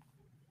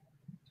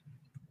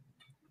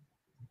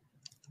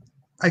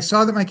 I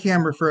saw that my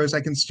camera froze. I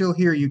can still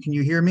hear you. Can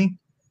you hear me?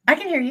 I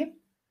can hear you.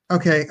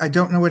 Okay. I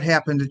don't know what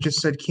happened. It just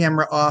said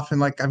camera off,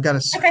 and like I've got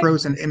a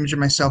frozen image of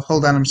myself.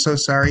 Hold on. I'm so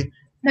sorry.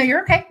 No,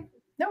 you're okay.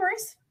 No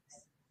worries.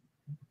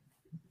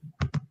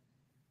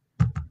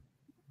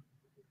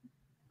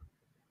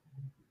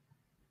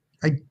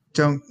 I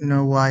don't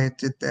know why it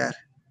did that.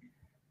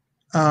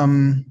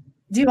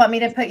 Do you want me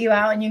to put you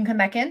out and you can come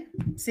back in?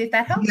 See if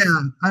that helps?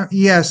 Yeah.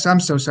 Yes. I'm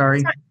so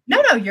sorry.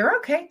 No, you're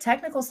okay.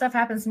 Technical stuff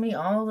happens to me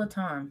all the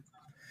time.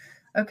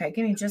 Okay,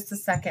 give me just a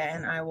second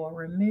and I will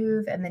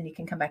remove, and then you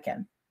can come back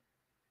in.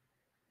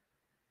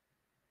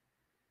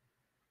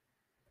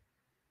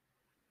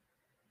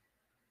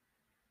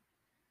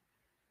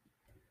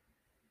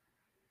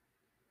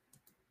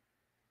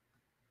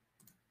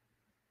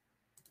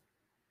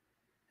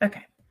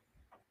 Okay.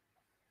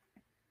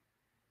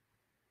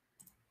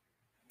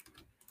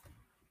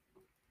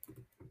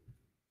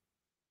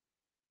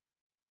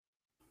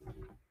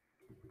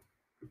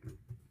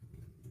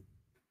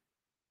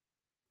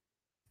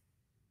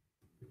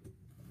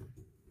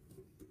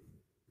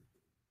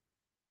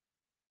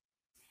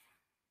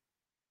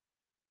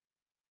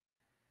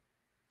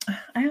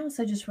 I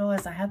also just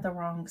realized I had the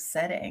wrong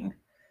setting.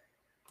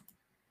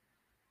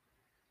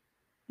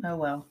 Oh,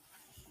 well.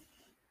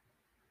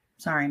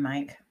 Sorry,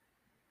 Mike.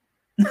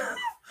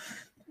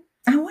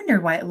 I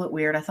wondered why it looked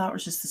weird. I thought it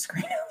was just the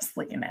screen I was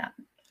looking at.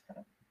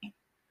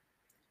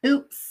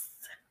 Oops.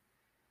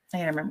 I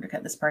gotta remember to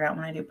cut this part out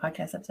when I do a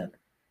podcast episode.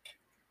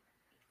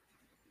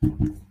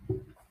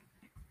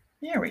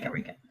 There we go.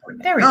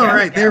 There we go. All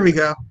right, there we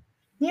go.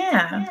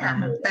 Yeah.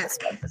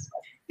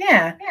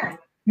 Yeah.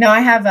 No,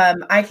 I have,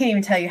 I can't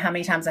even tell you how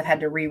many times I've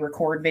had to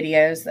re-record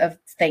videos of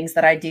things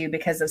that I do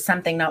because of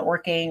something not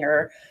working,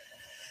 or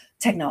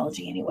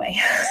technology anyway.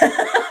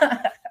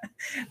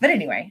 But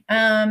anyway,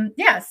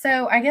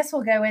 so I guess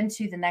we'll go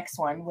into the next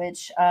one,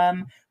 which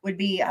would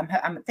be, I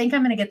think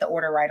I'm going to get the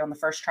order right on the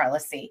first try.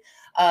 Let's see.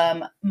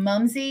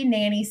 Mumsy,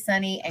 Nanny,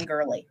 Sunny, and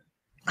Girly.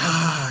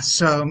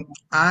 So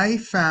I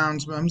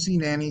found Mumsy,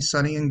 Nanny,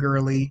 Sunny, and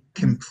Girly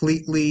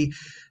completely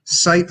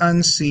sight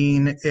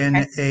unseen in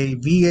a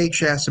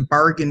VHS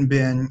bargain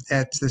bin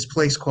at this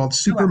place called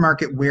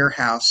Supermarket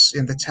Warehouse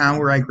in the town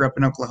where I grew up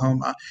in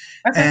Oklahoma.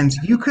 And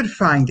you could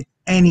find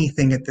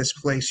anything at this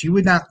place. You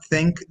would not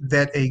think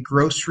that a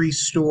grocery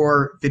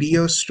store,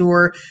 video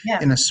store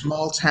in a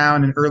small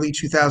town in early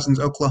 2000s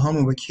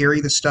Oklahoma would carry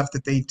the stuff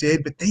that they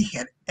did, but they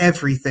had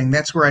everything.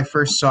 That's where I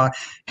first saw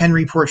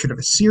Henry Portrait of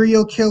a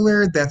Serial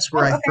Killer. That's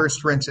where I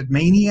first rented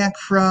Maniac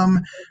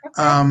from.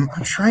 I'm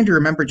trying to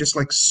remember just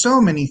like so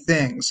many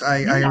things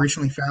I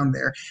originally found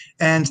there.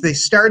 And they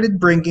started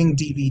bringing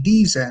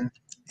DVDs in.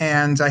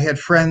 And I had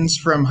friends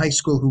from high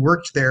school who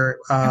worked there,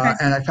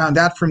 and I found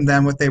out from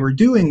them what they were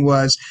doing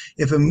was,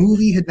 if a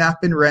movie had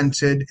not been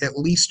rented at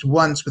least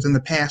once within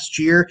the past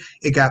year,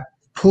 it got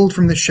pulled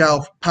from the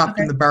shelf, popped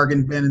in the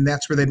bargain bin, and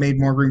that's where they made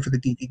more room for the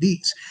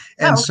DVDs.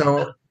 And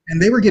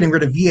and they were getting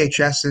rid of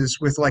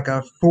VHSs with like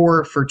a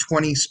 4 for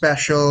 $20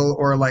 special,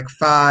 or like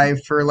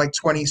 5 for like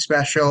 $20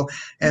 special.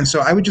 And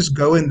so I would just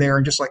go in there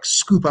and just like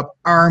scoop up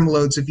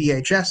armloads of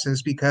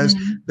VHSs, because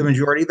the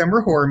majority of them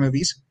were horror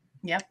movies.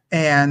 Yep.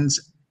 And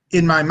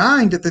in my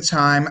mind at the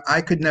time,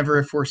 I could never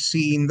have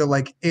foreseen the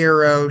like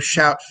Arrow,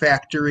 Shout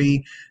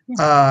Factory,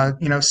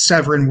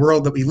 Severin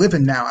world that we live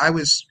in now. I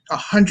was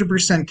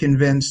 100%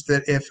 convinced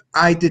that if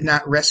I did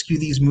not rescue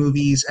these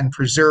movies and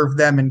preserve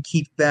them and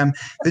keep them,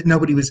 that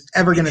nobody was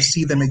ever going to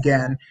see them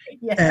again.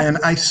 And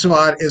I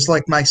saw it as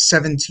like my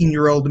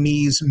 17-year-old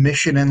me's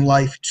mission in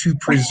life to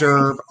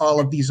preserve all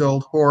of these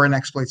old horror and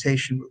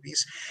exploitation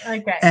movies.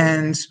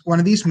 And one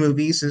of these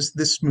movies is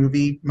this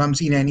movie,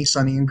 Mumsy, Nanny,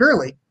 Sunny, and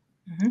Girly.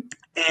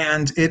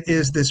 And it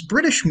is this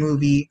British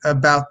movie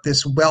about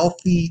this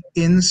wealthy,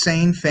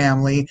 insane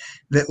family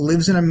that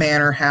lives in a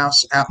manor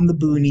house out in the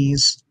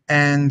boonies,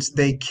 and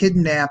they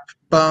kidnap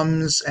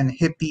bums and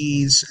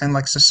hippies and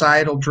like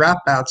societal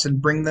dropouts and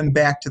bring them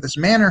back to this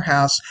manor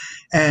house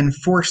and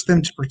force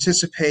them to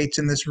participate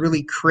in this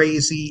really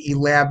crazy,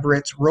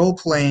 elaborate role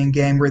playing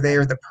game where they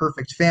are the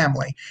perfect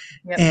family.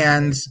 Yep.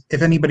 And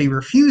if anybody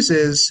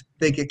refuses,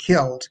 they get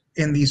killed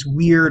in these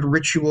weird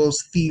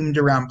rituals themed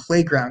around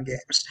playground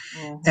games.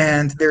 Hmm.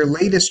 And their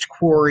latest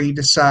quarry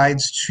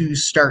decides to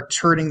start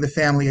turning the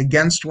family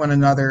against one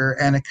another,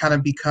 and it kind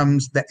of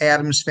becomes the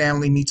Addams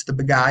Family meets the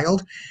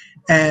Beguiled.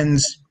 And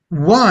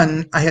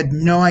one, I had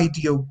no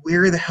idea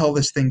where the hell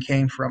this thing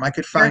came from. I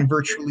could Sure. find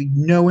virtually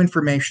no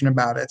information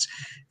about it.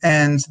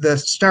 And the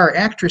star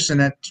actress in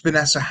it,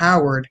 Vanessa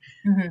Howard,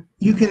 Hmm.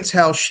 you can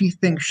tell she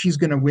thinks she's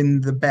going to win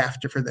the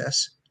BAFTA for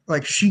this.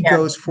 Like she Yeah.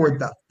 goes for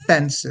the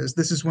fences.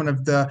 This is one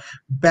of the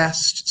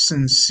best,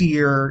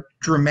 sincere,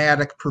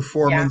 dramatic Yeah.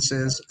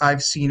 performances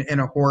I've seen in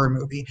a horror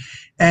movie.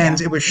 Yeah.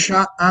 And it was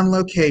shot on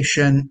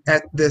location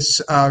at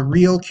this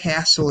real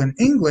castle in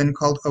England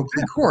called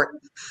Oakley Court.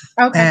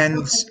 Okay.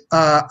 And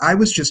I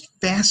was just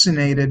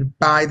fascinated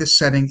by the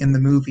setting in the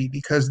movie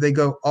because they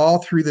go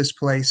all through this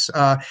place.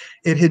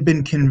 It had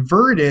been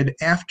converted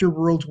after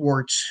World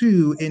War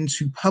II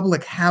into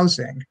public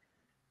housing.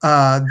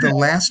 The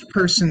last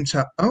person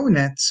to own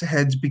it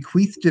had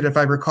bequeathed it, if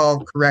I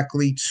recall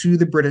correctly, to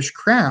the British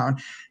Crown.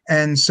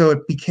 And so it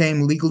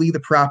became legally the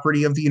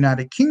property of the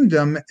United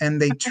Kingdom,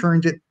 and they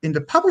turned it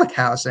into public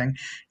housing.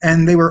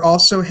 And they were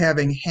also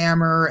having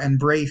Hammer and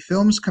Bray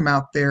Films come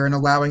out there and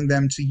allowing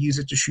them to use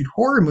it to shoot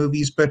horror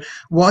movies. But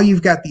while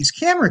you've got these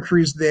camera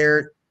crews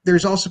there,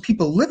 there's also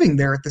people living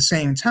there at the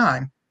same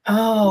time.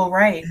 Oh,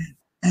 right.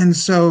 And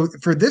so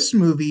for this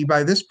movie,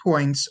 by this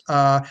point,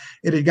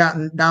 it had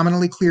gotten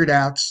nominally cleared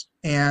out,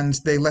 and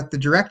they let the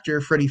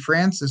director, Freddie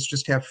Francis,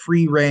 just have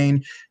free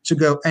reign to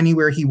go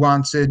anywhere he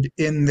wanted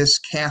in this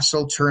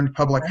castle turned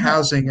public Oh,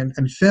 housing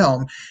and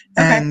film.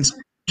 okay. And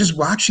just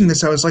watching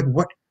this, I was like,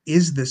 what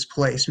is this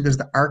place? Because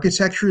the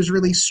architecture is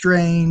really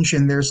strange,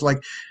 and there's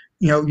like,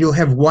 you'll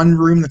have one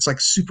room that's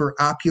like super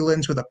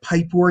opulent with a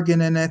pipe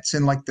organ in it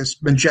and like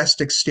this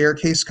majestic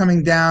staircase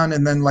coming down.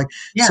 And then like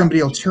Yeah.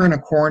 somebody will turn a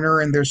corner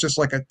and there's just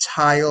like a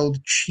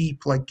tiled,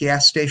 cheap, like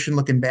gas station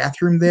looking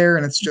bathroom there.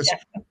 And it's just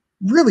Yeah.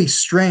 really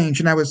strange.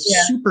 And I was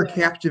Yeah. super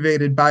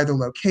captivated by the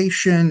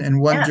location and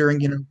Yeah.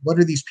 wondering, what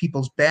are these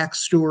people's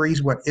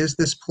backstories? What is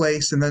this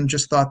place? And then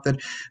just thought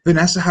that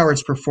Vanessa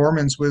Howard's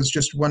performance was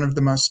just one of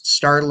the most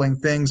startling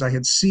things I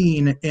had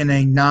seen in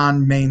a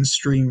non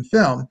mainstream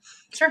film.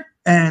 Sure.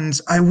 And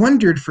I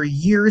wondered for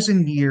years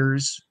and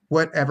years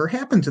whatever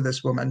happened to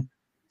this woman.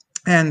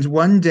 And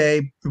one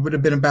day, it would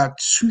have been about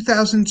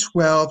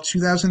 2012,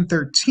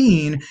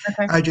 2013,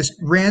 Okay. I just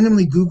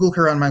randomly Googled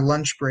her on my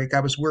lunch break. I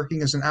was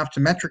working as an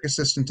optometric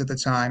assistant at the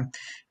time,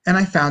 and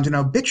I found an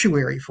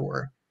obituary for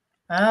her.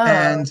 Oh,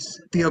 And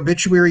the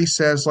obituary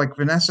says, like,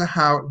 Vanessa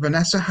Howard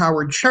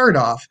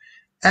Chardoff,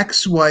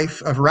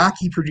 ex-wife of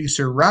Rocky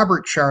producer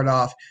Robert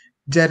Chardoff,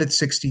 dead at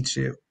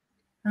 62.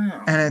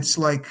 oh, And it's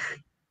like,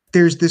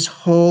 there's this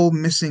whole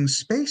missing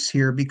space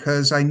here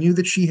because I knew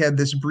that she had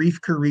this brief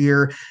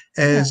career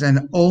yeah, as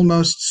an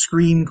almost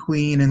scream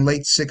queen in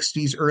late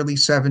 60s, early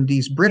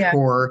 70s Brit yeah,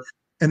 horror.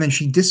 And then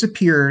she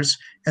disappears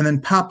and then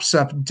pops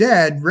up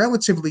dead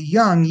relatively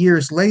young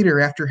years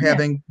later after yeah,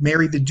 having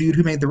married the dude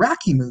who made the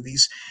Rocky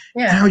movies.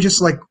 And yeah, I was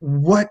just like,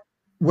 what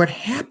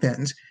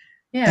happened?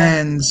 yeah.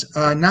 And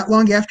not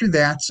long after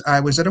that, I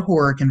was at a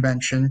horror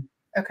convention,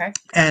 Okay.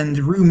 and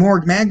Rue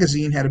Morgue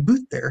magazine had a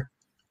booth there.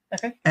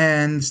 Okay.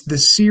 And the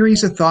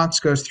series of thoughts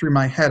goes through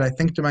my head. I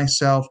think to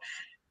myself,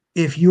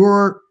 if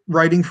you're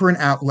writing for an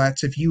outlet,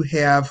 if you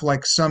have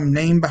like some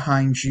name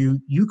behind you,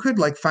 you could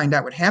like find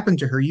out what happened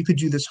to her. You could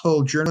do this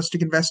whole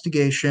journalistic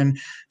investigation,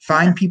 Yeah.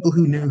 find people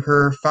who knew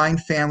her,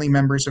 find family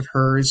members of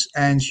hers,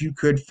 and you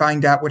could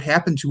find out what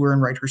happened to her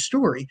and write her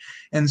story.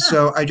 And Huh.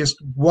 so I just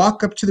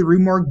walk up to the Rue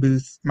Morgue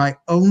booth. My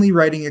only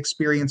writing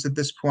experience at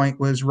this point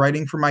was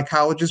writing for my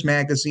college's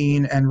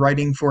magazine and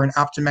writing for an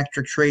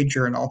optometric trade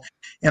journal.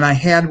 And I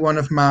had one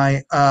of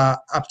my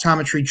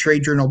optometry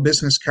trade journal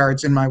business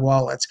cards in my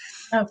wallet.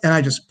 Oh, And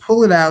I just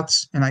pull it out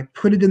and I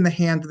put it in the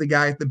hand of the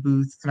guy at the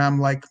booth. And I'm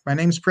like, my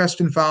name's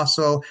Preston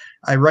Fassel.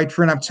 I write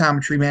for an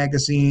optometry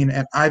magazine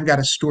and I've got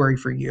a story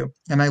for you.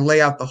 And I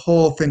lay out the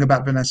whole thing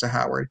about Vanessa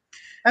Howard.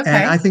 And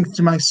okay. I think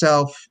to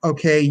myself,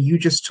 okay, you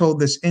just told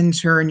this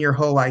intern your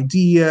whole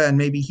idea, and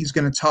maybe he's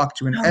going to talk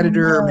to an Oh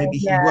editor, no. maybe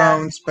he Yeah.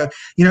 won't. But,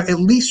 at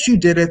least you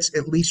did it.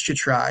 At least you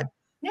tried.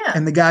 Yeah.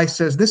 And the guy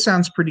says, this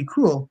sounds pretty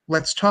cool.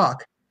 Let's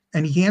talk.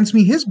 And he hands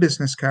me his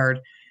business card.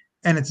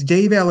 And it's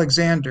Dave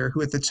Alexander,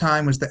 who at the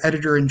time was the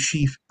editor in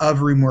chief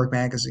of Rue Morgue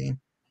magazine.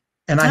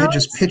 And I had Oh.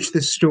 just pitched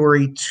this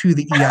story to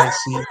the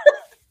EIC.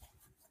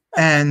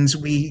 And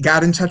we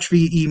got in touch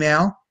via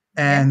email.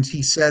 Yeah. And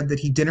he said that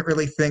he didn't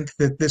really think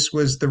that this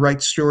was the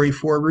right story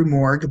for Rue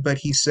Morgue, but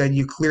he said,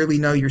 you clearly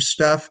know your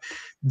stuff.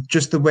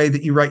 just the way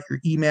that you write your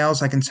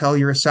emails, I can tell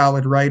you're a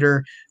solid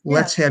writer. Yeah.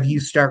 Let's have you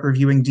start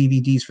reviewing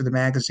DVDs for the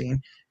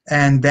magazine.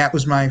 And that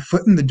was my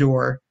foot in the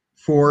door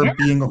for Yeah.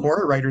 being a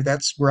horror writer.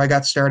 That's where I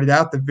got started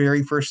out. The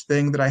very first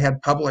thing that I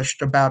had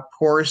published about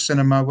horror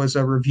cinema was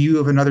a review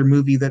of another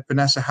movie that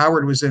Vanessa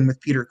Howard was in with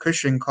Peter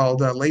Cushing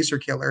called Laser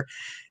Killer.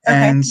 Okay.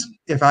 And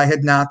if I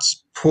had not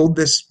pulled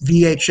this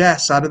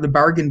VHS out of the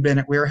bargain bin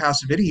at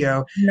Warehouse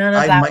Video, None of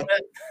I that might,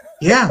 would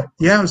yeah,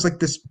 it was like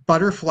this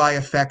butterfly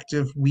effect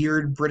of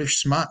weird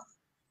British smut.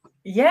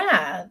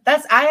 Yeah,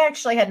 that's I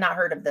actually had not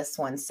heard of this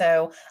one,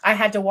 so I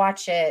had to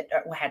watch it.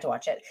 Or had to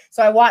watch it,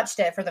 so I watched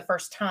it for the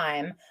first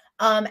time,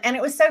 and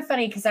it was so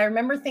funny because I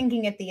remember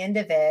thinking at the end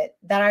of it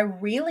that I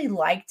really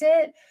liked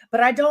it, but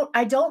I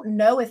don't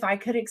know if I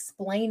could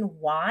explain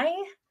why.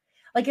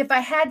 Like if I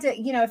had to,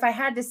 if I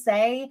had to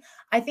say,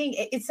 I think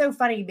it's so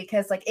funny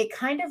because like it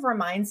kind of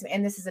reminds me,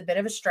 and this is a bit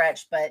of a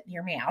stretch, but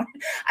hear me out.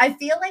 I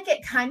feel like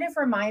it kind of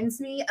reminds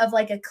me of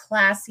like a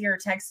classier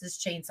Texas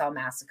Chainsaw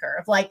Massacre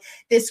of like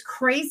this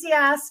crazy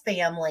ass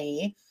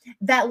family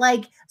that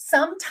like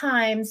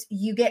sometimes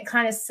you get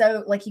kind of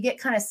so like you get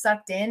kind of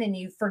sucked in and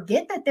you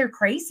forget that they're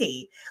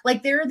crazy.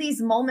 Like there are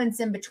these moments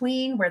in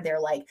between where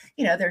they're like,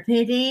 they're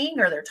knitting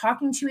or they're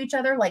talking to each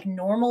other like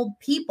normal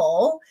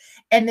people,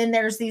 and then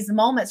there's these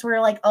moments where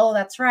you're like, oh,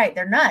 that's right,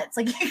 they're nuts.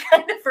 Like you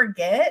kind of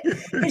forget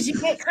because you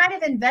get kind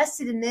of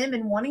invested in them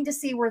and wanting to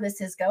see where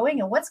this is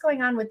going and what's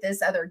going on with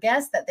this other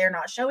guest that they're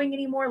not showing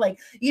anymore. Like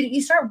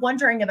you start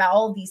wondering about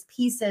all of these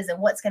pieces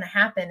and what's going to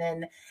happen.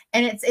 And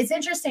it's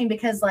interesting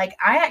because like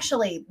I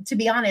actually, to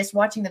be honest,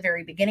 watching the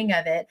very beginning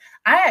of it,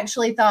 I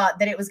actually thought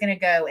that it was going to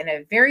go in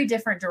a very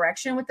different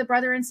direction with the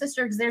brother and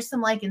sister because there's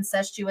some like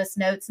incestuous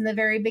notes in the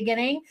very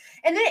beginning.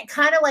 And then it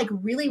kind of like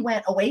really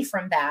went away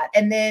from that.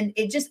 And then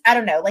it just, I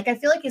don't know, like I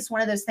feel like it's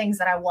one of those things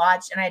that I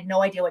watched and I had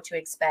no idea what to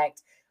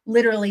expect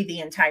literally the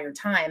entire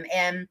time.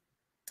 And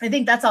I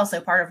think that's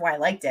also part of why I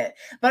liked it.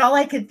 But all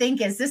I could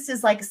think is this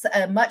is like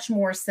a much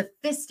more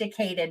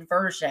sophisticated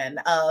version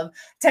of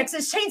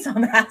Texas Chainsaw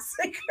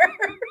Massacre.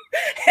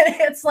 And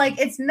it's like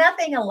it's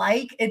nothing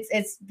alike.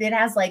 It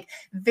has like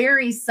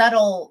very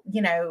subtle,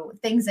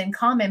 things in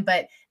common,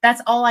 but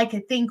that's all I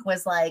could think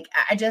was like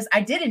I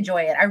did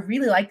enjoy it. I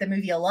really liked the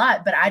movie a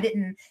lot, but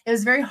it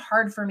was very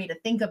hard for me to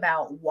think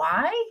about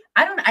why.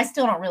 I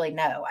still don't really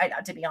know,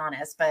 to be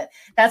honest, but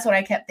that's what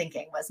I kept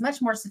thinking was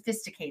much more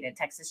sophisticated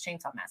Texas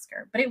Chainsaw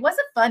Massacre. But it was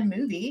a fun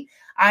movie.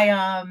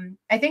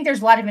 I think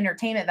there's a lot of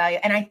entertainment value,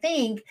 and I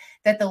think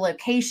that the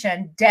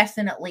location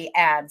definitely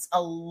adds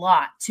a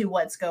lot to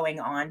what's going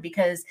on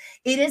because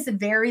it is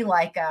very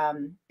like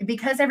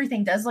because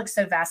everything does look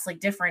so vastly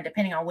different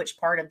depending on which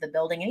part of the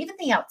building and even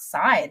the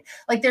outside.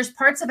 Like there's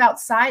parts of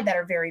outside that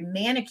are very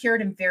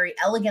manicured and very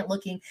elegant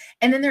looking,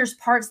 and then there's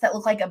parts that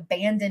look like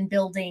abandoned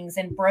buildings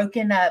and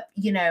broken up,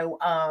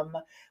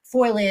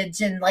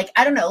 foliage and like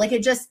I don't know, like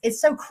it's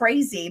so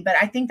crazy. But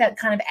I think that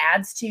kind of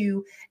adds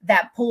to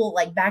that pull,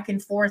 like back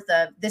and forth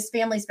of this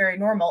family's very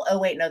normal. Oh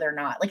wait, no, they're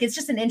not. Like it's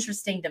just an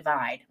interesting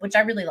divide, which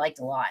I really liked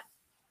a lot.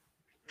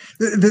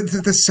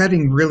 The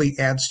setting really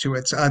adds to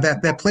it.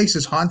 That place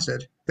is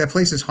haunted. That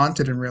place is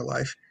haunted in real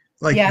life.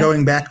 Like Yeah.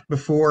 going back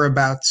before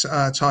about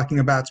talking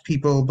about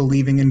people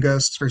believing in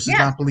ghosts versus Yeah.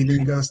 not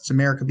believing in ghosts,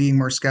 America being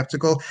more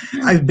skeptical.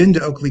 I've been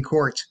to Oakley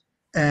Court,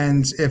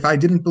 and if I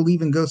didn't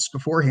believe in ghosts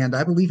beforehand,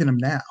 I believe in them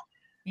now.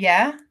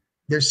 Yeah.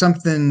 There's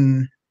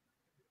something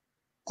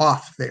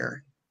off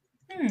there.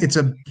 Hmm. It's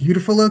a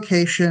beautiful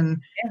location.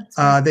 Yeah, that's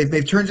right.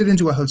 They've turned it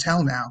into a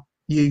hotel now.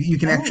 You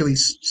can Oh, actually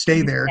stay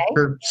you can there stay?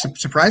 for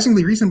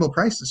surprisingly reasonable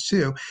prices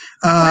too,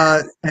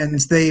 and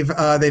they've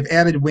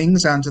added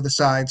wings onto the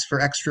sides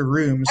for extra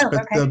rooms. Oh,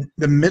 But okay.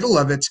 the middle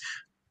of it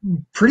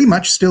pretty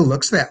much still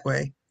looks that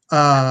way.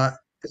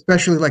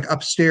 Especially like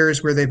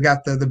upstairs where they've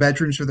got the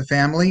bedrooms for the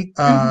family.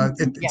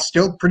 It Yeah.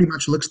 still pretty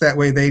much looks that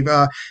way. They've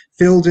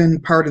filled in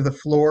part of the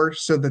floor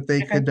so that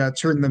they Okay. could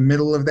turn the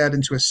middle of that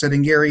into a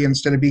sitting area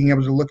instead of being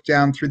able to look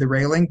down through the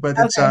railing. But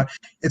Okay.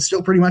 it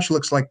still pretty much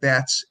looks like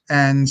that.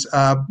 And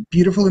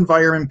beautiful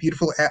environment,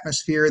 beautiful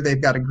atmosphere.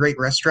 They've got a great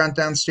restaurant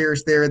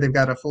downstairs there. They've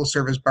got a full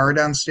service bar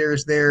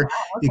downstairs there. Wow.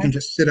 You Okay. can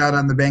just sit out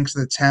on the banks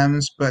of the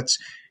Thames. But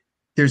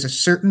there's a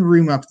certain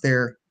room up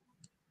there,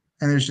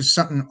 and there's just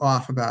something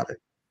off about it.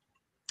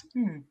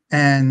 Hmm.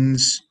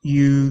 And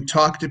you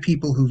talk to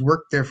people who've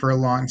worked there for a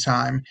long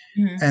time,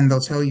 Mhm. and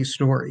they'll tell you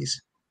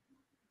stories.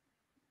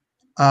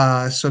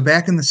 So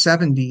back in the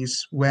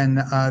 70s,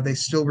 when they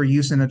still were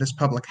using it as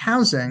public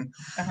housing,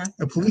 Uh-huh.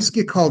 the police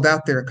get called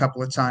out there a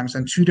couple of times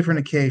on two different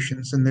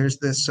occasions. And there's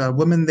this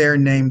woman there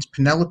named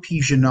Penelope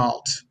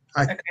Jenault.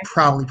 I'm Okay.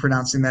 probably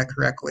pronouncing that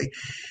correctly.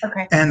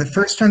 Okay. And the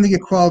first time they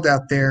get called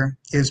out there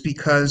is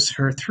because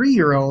her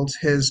 3-year-old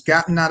has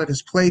gotten out of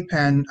his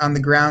playpen on the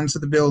grounds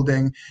of the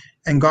building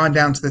and gone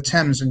down to the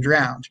Thames and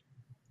drowned.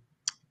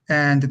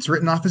 And it's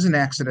written off as an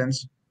accident.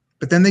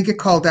 But then they get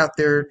called out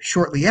there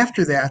shortly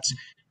after that,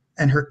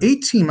 and her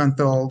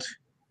 18-month-old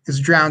is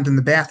drowned in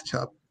the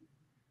bathtub.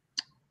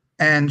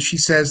 And she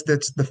says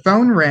that the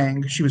phone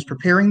rang. She was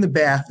preparing the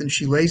bath, and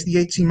she lays the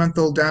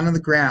 18-month-old down on the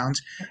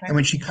ground. Okay. And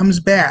when she comes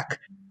back,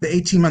 The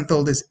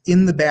 18-month-old is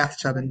in the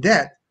bathtub and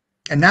dead.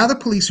 And now the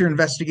police are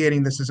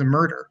investigating this as a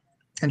murder.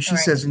 And All she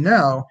right. says,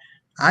 no,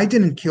 I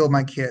didn't kill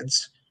my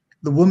kids.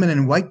 The woman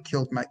in white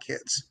killed my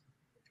kids.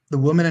 The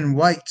woman in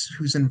white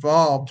who's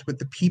involved with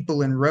the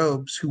people in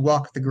robes who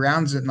walk the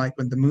grounds at night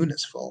when the moon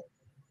is full.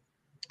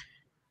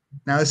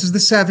 Now, this is the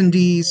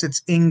 70s.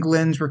 It's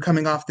England. We're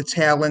coming off the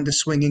tail end of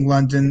swinging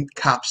London.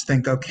 Cops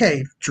think,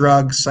 okay,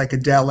 drugs,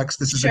 psychedelics,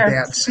 this is a Sure.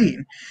 bad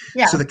scene. So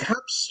Yeah.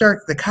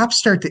 the cops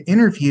start to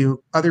interview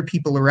other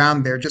people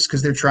around there just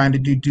because they're trying to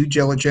do due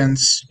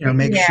diligence,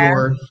 make Yeah.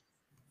 sure.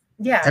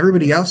 Yeah.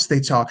 Everybody else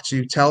they talk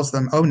to tells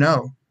them, oh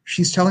no,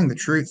 she's telling the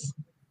truth.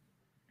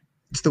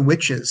 It's the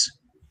witches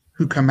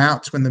who come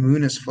out when the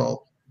moon is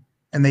full,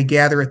 and they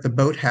gather at the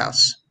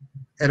boathouse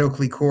at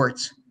Oakley Court,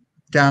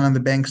 down on the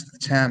banks of the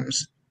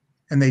Thames,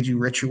 and they do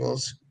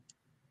rituals.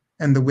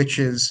 And the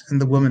witches and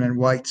the woman in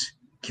white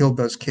killed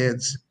those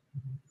kids.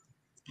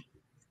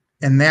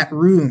 And that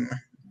room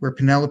where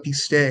Penelope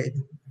stayed,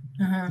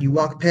 Uh-huh. you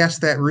walk past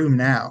that room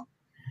now,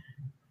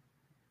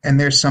 and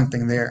there's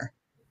something there.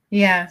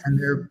 Yeah. And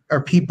there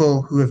are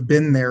people who have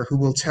been there who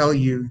will tell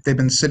you they've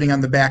been sitting on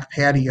the back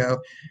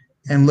patio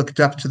and looked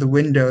up to the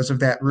windows of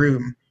that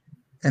room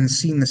and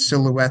seen the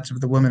silhouette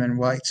of the woman in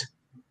white.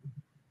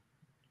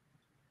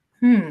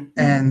 Hmm.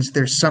 And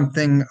there's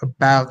something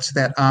about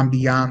that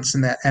ambiance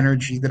and that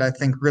energy that I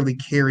think really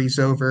carries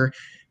over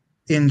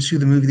into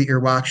the movie that you're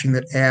watching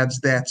that adds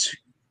that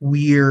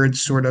weird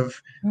sort of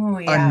Oh,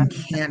 yeah.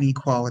 uncanny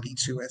quality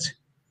to it.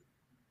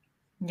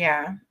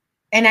 Yeah.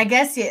 And I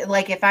guess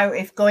like if I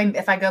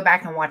go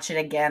back and watch it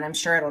again, I'm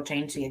sure it'll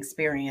change the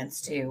experience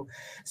too.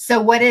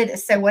 So what did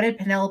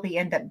Penelope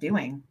end up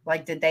doing?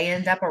 Like, did they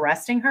end up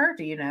arresting her?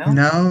 Do you know?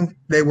 No,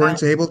 they Oh,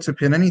 weren't able to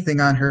pin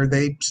anything on her.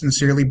 They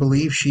sincerely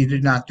believe she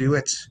did not do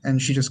it, and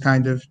she just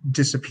kind of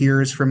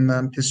disappears from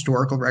the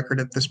historical record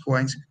at this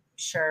point.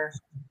 sure.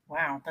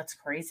 Wow, that's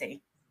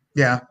crazy.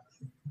 Yeah.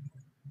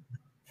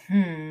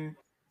 Hmm.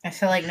 I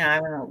feel like now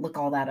I'm gonna look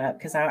all that up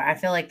because I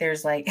feel like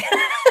there's like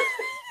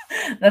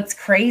that's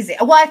crazy.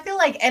 Well, I feel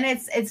like, and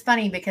it's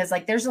funny because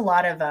like there's a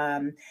lot of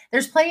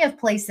there's plenty of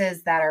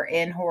places that are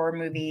in horror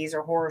movies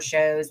or horror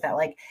shows that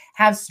like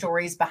have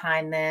stories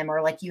behind them,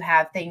 or like you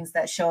have things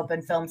that show up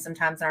in films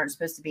sometimes that aren't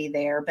supposed to be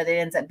there, but it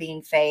ends up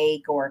being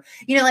fake, or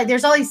like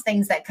there's all these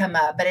things that come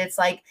up, but it's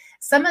like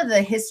some of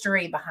the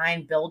history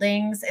behind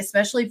buildings,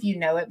 especially if you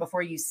know it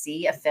before you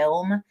see a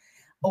film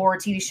or a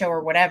TV show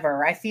or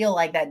whatever. I feel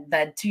like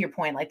that to your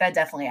point, like that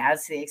definitely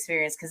adds to the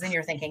experience, because then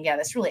you're thinking, yeah,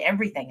 that's really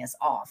everything is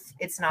off.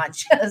 It's not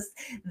just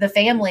the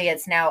family,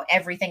 it's now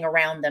everything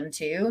around them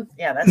too.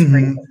 Yeah, that's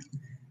crazy. Hmm.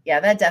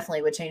 Yeah, that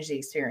definitely would change the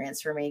experience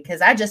for me,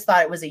 because I just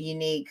thought it was a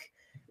unique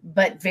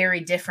but very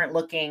different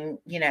looking,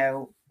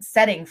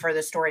 setting for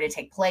the story to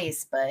take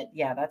place. But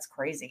yeah, that's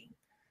crazy.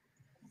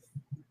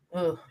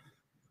 Ooh.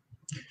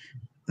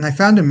 And I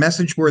found a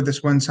message board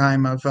this one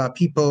time of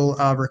people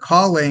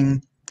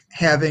recalling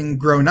having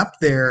grown up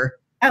there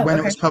Oh, when it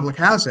okay. was public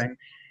housing.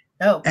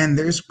 Oh, And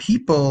there's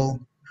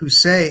people who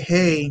say,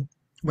 hey,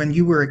 when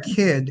you were a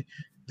kid,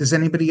 does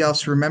anybody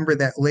else remember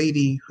that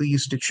lady who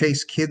used to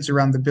chase kids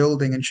around the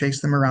building and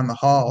chase them around the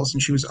halls?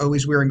 And she was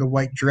always wearing a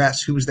white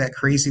dress. Who was that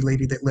crazy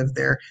lady that lived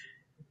there?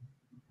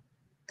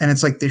 And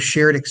it's like this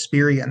shared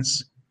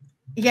experience.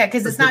 yeah,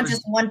 because But it's there not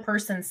just was, one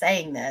person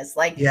saying this.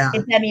 Like, yeah,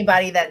 it's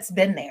anybody that's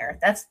been there.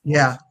 That's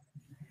yeah.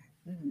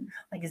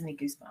 like gives me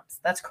goosebumps.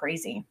 That's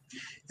crazy.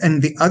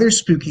 And the other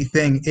spooky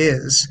thing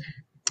is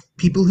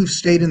people who've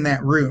stayed in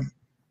that room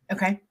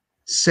Okay.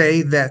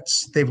 say that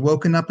they've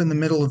woken up in the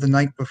middle of the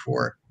night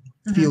before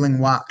Mhm. feeling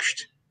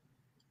watched.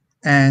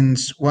 And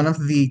one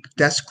of the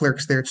desk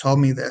clerks there told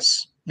me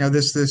this.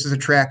 This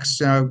attracts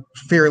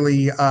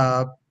fairly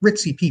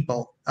ritzy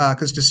people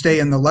because to stay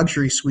in the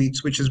luxury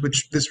suites, which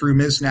this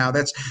room is now,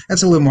 that's a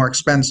little more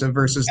expensive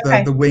versus the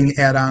Okay. the wing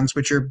add-ons,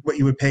 which are what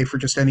you would pay for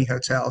just any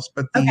hotels.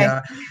 But the Okay.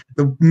 uh,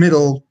 the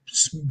middle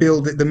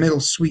the middle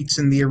suites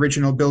in the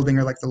original building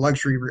are like the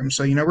luxury room.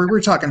 So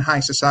we're talking high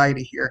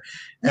society here.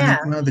 And Yeah.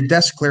 one of the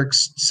desk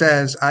clerks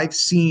says, I've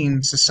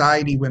seen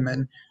society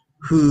women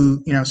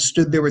who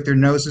stood there with their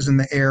noses in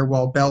the air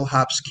while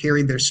bellhops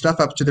carried their stuff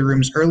up to the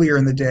rooms earlier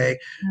in the day,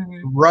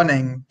 Mhm.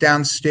 running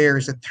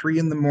downstairs at 3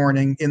 in the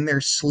morning in their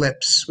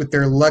slips with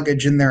their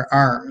luggage in their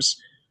arms,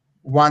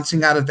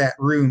 wanting out of that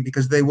room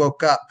because they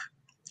woke up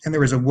and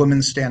there was a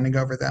woman standing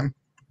over them,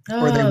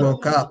 or they Oh.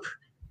 woke up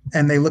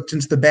and they looked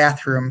into the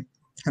bathroom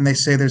and they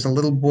say there's a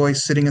little boy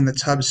sitting in the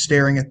tub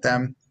staring at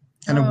them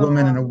and a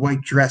woman in Oh. a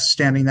white dress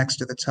standing next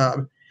to the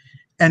tub.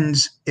 And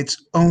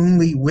it's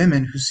only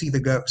women who see the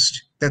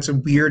ghost. That's a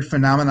weird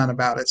phenomenon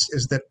about it,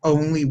 is that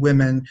only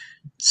women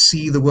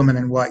see the woman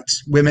in white,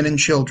 women and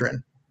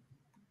children.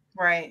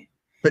 Right.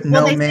 but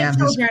Well, no they say man has.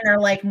 children are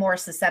like more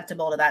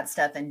susceptible to that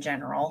stuff in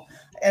general.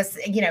 As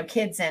you know,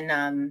 kids and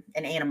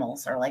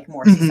animals are like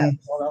more Mhm.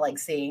 susceptible to like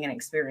seeing and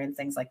experience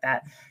things like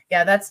that.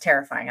 Yeah, that's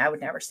terrifying. I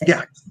would never stay Yeah.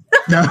 there.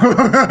 No.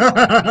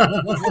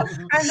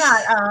 I'm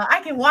not.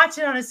 I can watch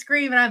it on a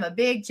screen, and I'm a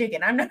big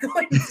chicken. I'm not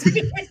going to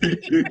stay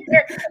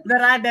anywhere.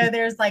 But I know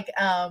there's like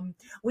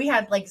we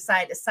had like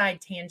side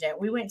tangent.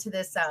 We went to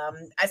this.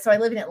 So I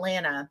live in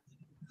Atlanta,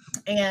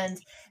 and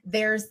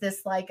there's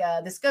this like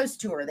this ghost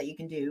tour that you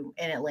can do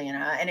in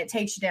Atlanta, and it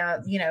takes you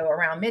down, you know,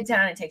 around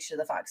Midtown. It takes you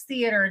to the Fox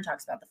Theater and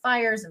talks about the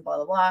fires and blah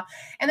blah blah.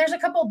 And there's a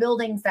couple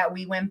buildings that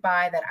we went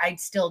by that I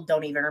still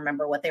don't even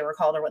remember what they were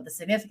called or what the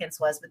significance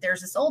was, but there's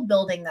this old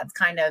building that's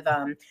kind of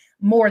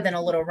more than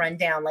a little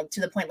rundown, like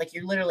to the point like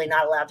you're literally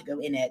not allowed to go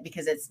in it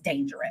because it's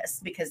dangerous,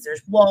 because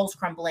there's walls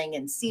crumbling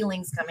and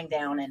ceilings coming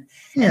down and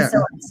Yeah. so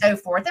on and so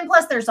forth. And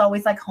plus there's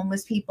always like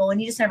homeless people, and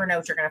you just never know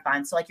what you're going to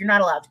find, so like you're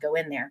not allowed to go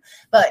in there.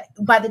 But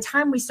by the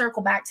time we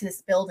circle back to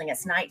this building,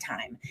 it's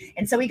nighttime.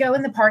 And so we go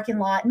in the parking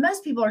lot, and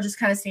most people are just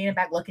kind of standing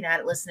back looking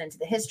at it, listening to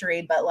the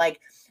history. But like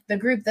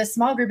the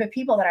small group of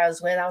people that I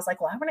was with, I was like,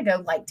 well, I want to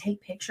go like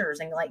take pictures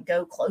and like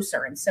go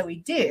closer. And so we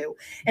do.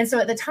 And so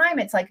at the time,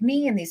 it's like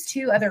me and these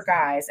two other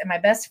guys, and my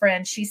best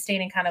friend, she's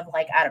standing kind of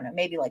like, I don't know,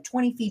 maybe like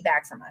 20 feet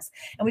back from us.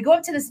 And we go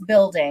up to this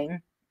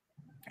building.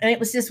 And it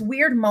was this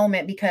weird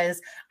moment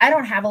because I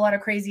don't have a lot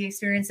of crazy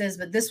experiences,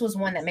 but this was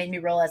one that made me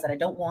realize that I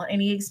don't want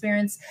any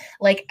experience.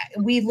 Like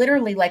we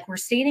literally, like we're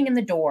standing in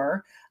the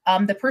door.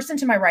 The person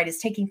to my right is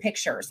taking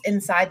pictures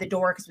inside the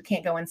door because we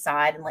can't go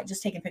inside, and like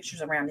just taking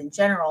pictures around in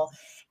general.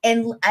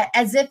 And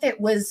as if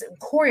it was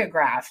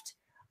choreographed,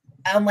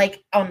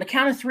 like on the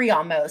count of three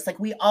almost, like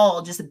we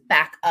all just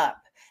back up.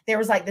 There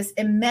was like this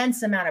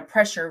immense amount of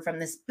pressure from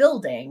this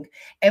building,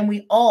 and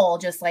we all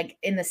just like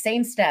in the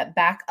same step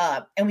back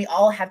up, and we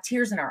all have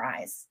tears in our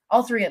eyes,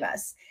 all three of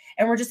us.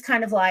 And we're just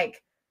kind of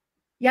like,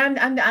 yeah,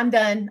 I'm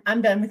done.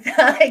 I'm done with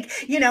that.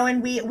 Like, you know,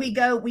 and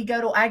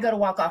I go to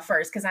walk off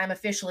first because I'm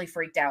officially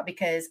freaked out,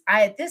 because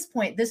at this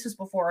point, this was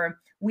before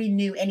we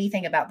knew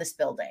anything about this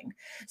building.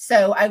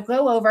 So I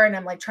go over and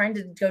I'm like trying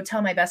to go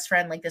tell my best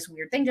friend, like this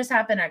weird thing just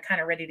happened. I'm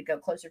kind of ready to go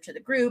closer to the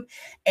group.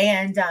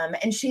 And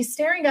she's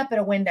staring up at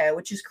a window,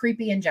 which is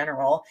creepy in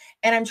general.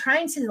 And I'm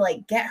trying to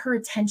like get her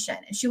attention,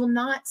 and she will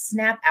not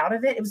snap out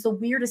of it. It was the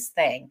weirdest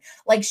thing.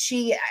 Like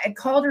I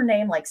called her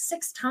name like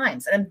 6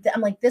 times, and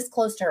I'm like this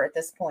close to her at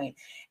this point.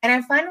 And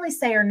I finally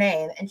say her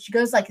name, and she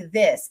goes like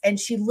this, and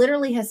she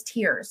literally has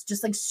tears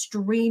just like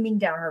streaming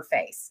down her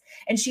face.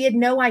 And she had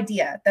no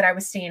idea that I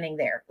was standing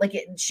there. Like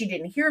she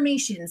didn't hear me.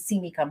 She didn't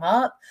see me come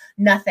up,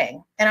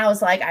 nothing. And I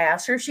was like, I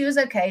asked her if she was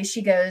okay.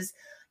 She goes,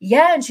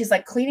 yeah. And she's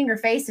like cleaning her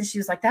face. And she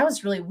was like, that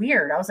was really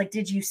weird. I was like,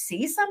 did you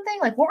see something?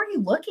 Like, what were you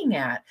looking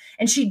at?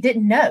 And she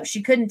didn't know.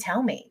 She couldn't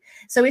tell me.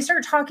 So we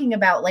started talking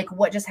about like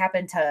what just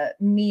happened to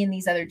me and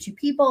these other two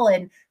people.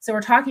 And so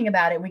we're talking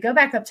about it. We go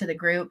back up to the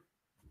group.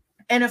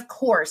 And of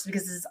course,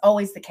 because this is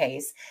always the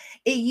case,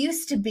 it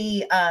used to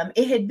be,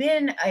 it had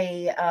been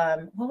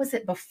what was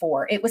it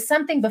before? It was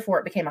something before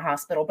it became a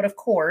hospital, but of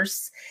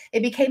course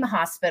it became a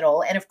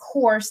hospital. And of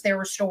course there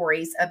were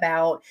stories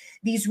about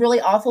these really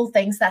awful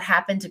things that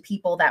happened to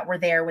people that were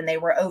there when they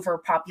were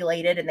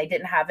overpopulated and they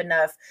didn't have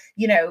enough,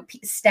 you know,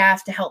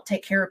 staff to help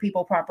take care of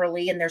people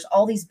properly. And there's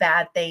all these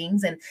bad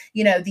things, and,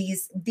 you know,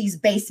 these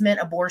basement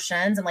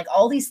abortions and like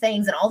all these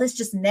things and all this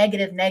just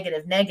negative.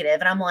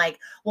 And I'm like,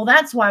 well,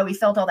 that's why we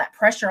felt all that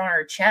pressure on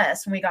our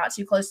chest when we got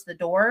too close to the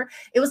door.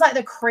 It was like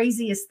the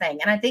craziest thing.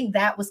 And I think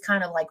that was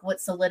kind of like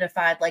what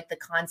solidified like the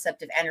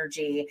concept of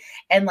energy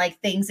and like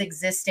things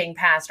existing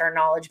past our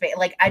knowledge base.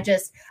 Like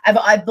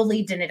I've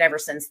believed in it ever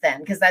since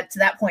then, because to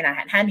that point I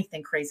hadn't had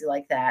anything crazy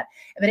like that.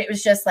 But it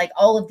was just like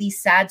all of these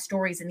sad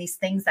stories and these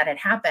things that had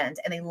happened,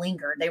 and they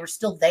lingered. They were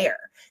still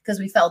there because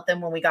we felt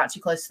them when we got too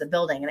close to the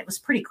building. And it was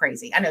pretty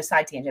crazy. I know,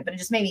 side tangent, but it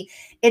just made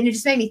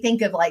me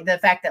think of like the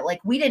fact that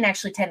like we didn't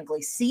actually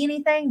technically see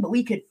anything, but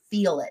we could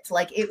feel it.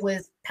 Like it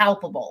was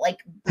palpable, like,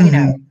 you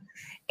know. Mhm.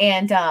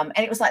 And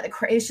it was like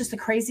it's just the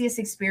craziest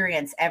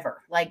experience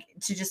ever, like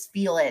to just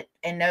feel it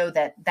and know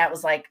that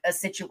was like a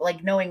situation,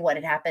 like knowing what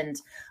had happened,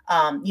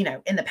 you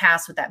know, in the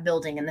past with that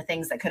building and the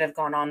things that could have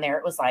gone on there.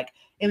 It was like,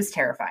 it was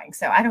terrifying.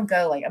 So I don't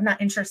go, like, I'm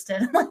not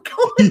interested in like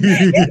going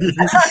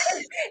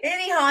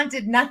any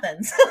haunted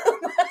nothings.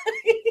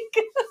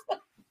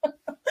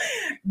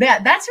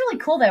 That's really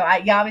cool though.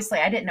 Obviously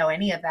I didn't know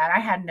any of that. I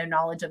had no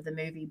knowledge of the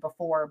movie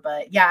before,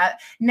 but yeah,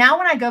 now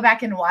when I go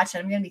back and watch it,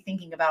 I'm going to be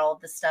thinking about all of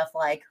this stuff,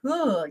 like,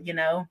 ooh, you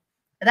know,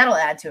 that'll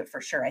add to it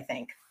for sure. I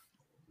think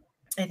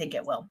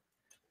it will.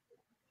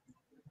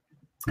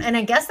 And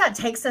I guess that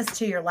takes us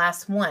to your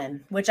last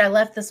one, which I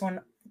left this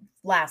one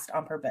last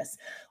on purpose,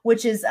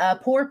 which is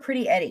Poor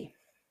Pretty Eddie.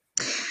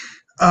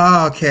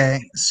 Okay,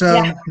 so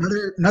Yeah.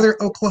 another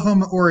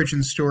Oklahoma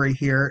origin story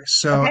here.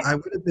 So Okay. I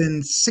would have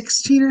been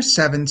 16 or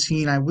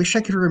 17. I wish I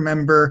could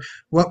remember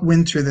what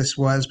winter this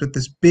was, but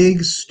this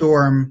big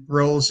storm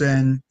rolls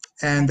in,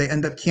 and they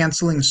end up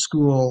canceling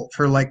school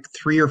for like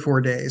 3 or 4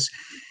 days.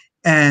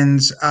 And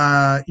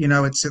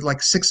it's at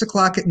like 6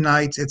 o'clock at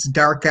night. It's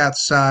dark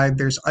outside.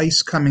 There's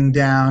ice coming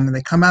down, and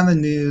they come on the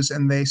news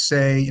and they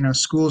say,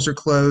 schools are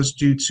closed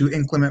due to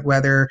inclement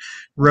weather. Okay.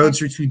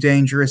 Roads are too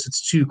dangerous.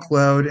 It's too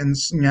cold. And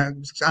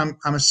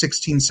I'm a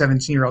 16,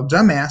 17-year-old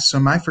dumbass. So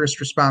my first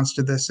response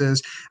to this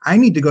is, I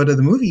need to go to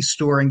the movie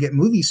store and get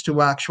movies to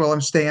watch while I'm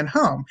staying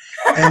home.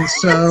 And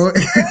so,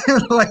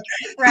 like,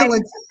 Right.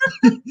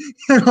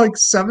 like, like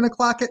 7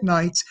 o'clock at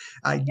night,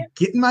 I Yeah.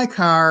 get in my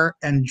car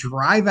and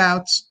drive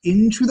out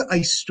into the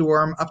ice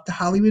storm up to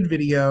Hollywood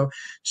Video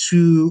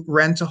to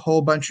rent a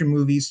whole bunch of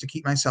movies to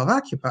keep myself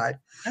occupied.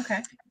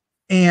 Okay.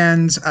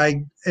 And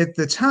I, at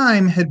the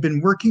time, had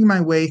been working my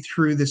way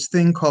through this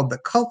thing called the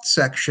cult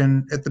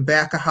section at the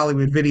back of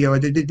Hollywood Video.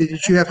 Did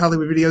you have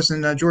Hollywood Videos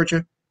in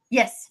Georgia?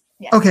 Yes.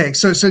 Yes. Okay,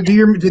 so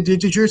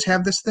did yours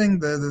have this thing,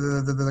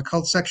 the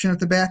cult section at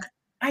the back?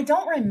 I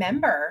don't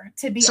remember,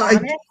 to be So I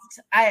honest.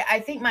 I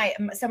think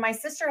my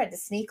sister had to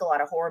sneak a lot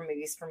of horror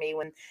movies for me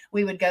when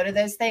we would go to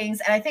those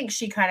things, and I think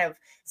she kind of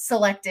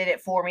selected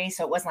it for me,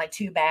 so it wasn't like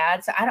too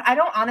bad. So I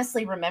don't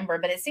honestly remember,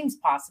 but it seems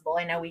possible.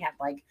 I know we had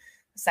like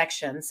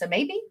sections, so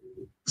maybe.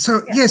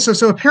 So Yeah. yeah,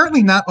 so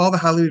apparently not all the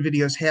Hollywood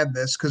Videos had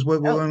this, because Oh.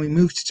 when we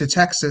moved to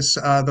Texas,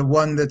 the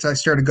one that I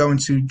started going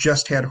to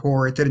just had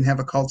horror. It didn't have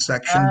a cult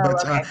section, Oh.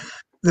 but Okay.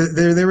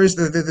 there was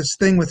this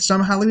thing with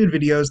some Hollywood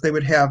Videos. They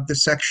would have the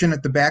section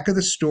at the back of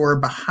the store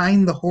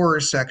behind the horror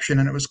section,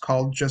 and it was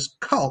called just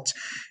cult.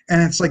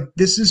 And it's like,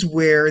 this is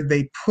where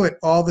they put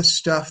all the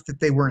stuff that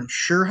they weren't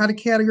sure how to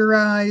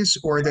categorize,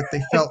 or that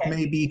they felt Okay.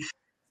 maybe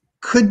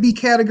could be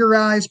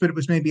categorized, but it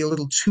was maybe a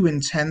little too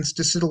intense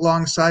to sit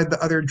alongside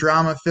the other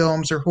drama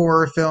films or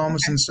horror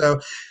films. Okay. And so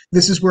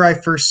this is where I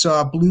first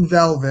saw Blue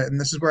Velvet, and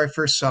this is where I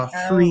first saw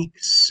Oh.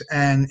 Freaks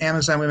and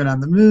Amazon Women on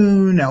the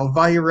Moon,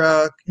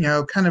 Elvira,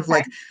 kind of Okay.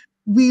 like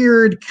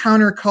weird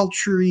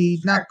counterculture,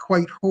 not Sure.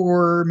 quite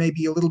horror,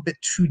 maybe a little bit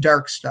too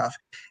dark stuff.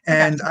 I got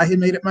And you. I had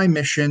made it my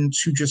mission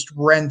to just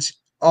rent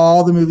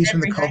all the movies from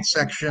the cult Everything.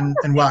 section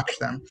and watch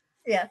them.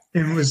 Yeah.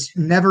 It was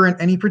never in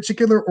any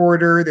particular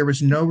order. There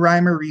was no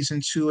rhyme or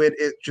reason to it.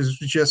 It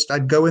just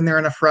I'd go in there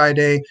on a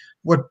Friday.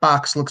 What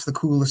box looks the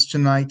coolest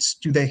tonight?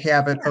 Do they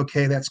have it? Yeah.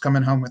 Okay, that's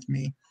coming home with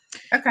me.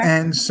 Okay.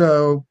 And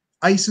so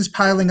ice is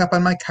piling up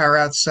on my car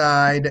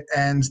outside,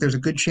 and there's a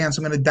good chance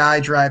I'm going to die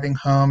driving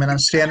home. And I'm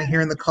standing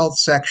here in the cult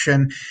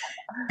section,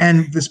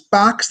 and this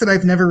box that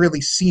I've never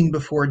really seen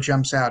before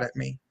jumps out at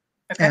me.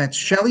 And Okay. it's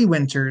Shelley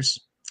Winters,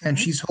 and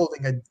Hmm. she's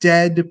holding a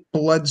dead,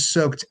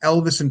 blood-soaked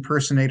Elvis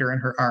impersonator in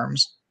her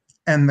arms.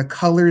 And the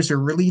colors are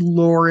really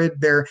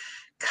lurid. They're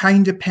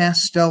kind of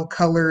pastel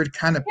colored,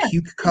 kind of Yeah.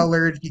 puke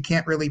colored. You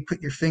can't really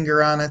put your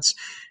finger on it.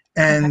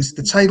 Okay. And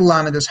the title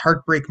on it is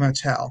Heartbreak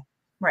Motel.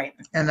 Right.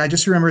 And I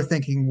just remember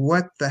thinking,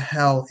 what the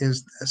hell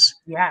is this?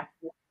 Yeah.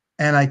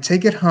 And I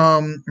take it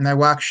home and I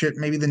watch it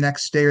maybe the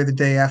next day or the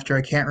day after,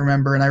 I can't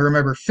remember. And I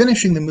remember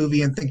finishing the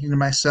movie and thinking to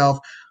myself,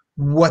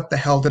 what the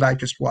hell did I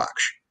just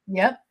watch?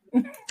 Yep.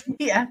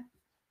 Yeah.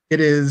 It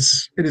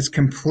is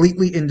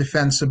completely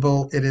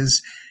indefensible. It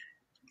is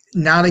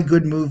not a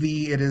good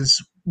movie. It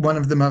is one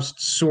of the most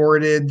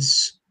sordid,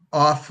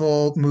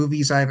 awful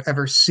movies I've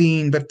ever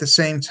seen. But at the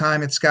same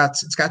time, it's got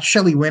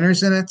Shelley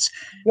Winters in it.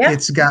 Yeah.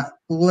 It's got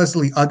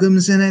Leslie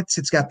Uggams in it.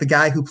 It's got the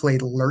guy who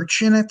played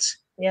Lurch in it.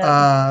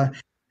 Yeah.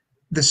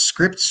 The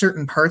script,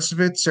 certain parts of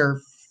it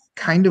are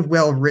kind of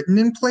well written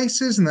in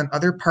places, and then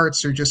other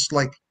parts are just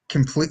like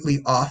completely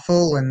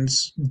awful and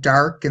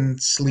dark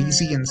and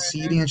sleazy and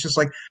seedy. And it's just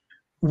like,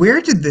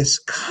 where did this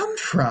come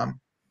from?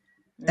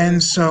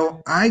 And so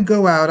Mhm. I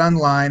go out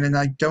online, and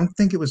I don't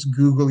think it was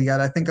Google yet.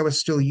 I think I was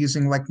still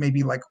using like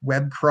maybe like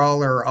web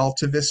crawler or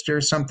AltaVista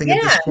or something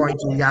at this Yeah. point,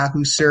 or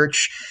Yahoo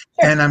search.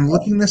 Sure. And I'm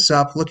looking this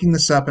up,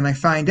 and I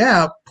find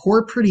out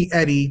Poor Pretty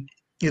Eddie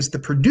is the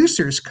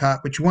producer's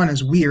cut, which one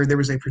is weird. There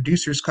was a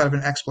producer's cut of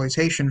an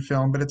exploitation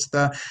film, but it's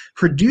the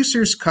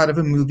producer's cut of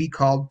a movie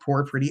called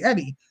Poor Pretty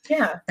Eddie.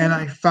 Yeah. And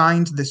I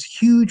find this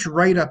huge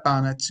write-up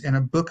on it in a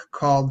book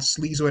called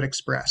Sleazoid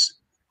Express.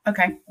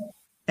 Okay.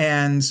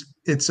 And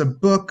it's a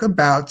book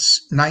about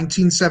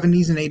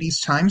 1970s and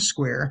 80s Times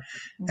Square.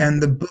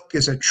 And the book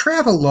is a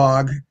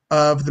travelogue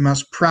of the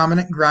most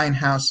prominent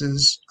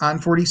grindhouses on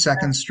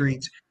 42nd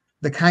Street,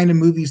 the kind of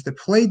movies that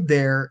played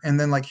there, and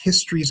then like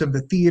histories of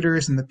the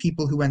theaters and the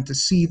people who went to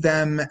see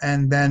them,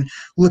 and then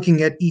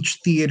looking at each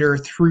theater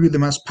through the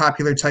most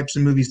popular types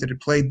of movies that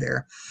had played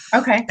there.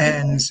 Okay.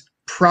 And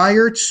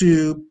prior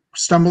to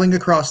stumbling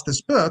across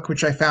this book,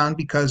 which I found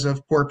because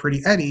of Poor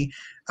Pretty Eddie,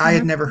 I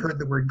had Mhm. never heard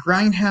the word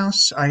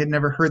grindhouse. I had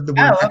never heard the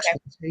word Oh, okay.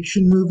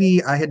 exploitation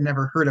movie. I had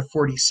never heard of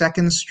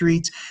 42nd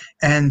Street.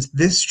 And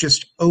this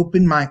just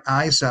opened my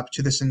eyes up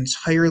to this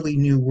entirely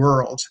new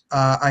world.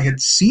 I had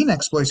seen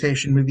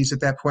exploitation movies at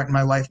that point in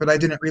my life, but I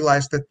didn't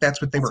realize that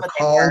that's what they That's were what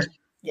they called. were.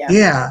 Yeah.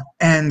 Yeah.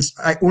 And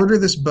I order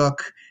this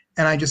book,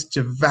 and I just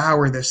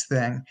devour this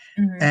thing.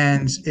 Mhm.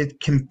 And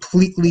it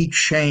completely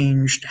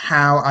changed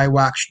how I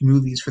watched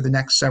movies for the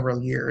next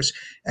several years.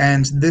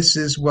 And this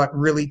is what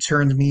really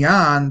turned me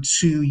on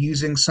to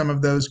using some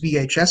of those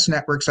VHS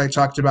networks I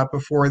talked about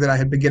before that I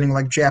had been getting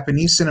like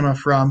Japanese cinema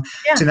from, to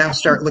Yeah. now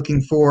start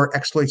looking for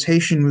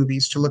exploitation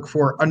movies, to look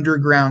for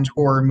underground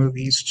horror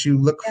movies, to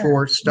look Yeah.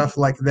 for stuff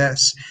like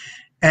this.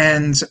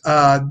 And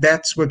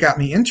that's what got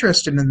me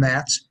interested in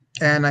that.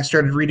 And I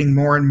started reading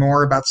more and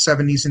more about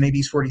 70s and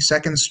 80s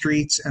 42nd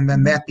Streets. And then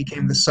Mhm. that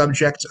became the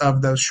subject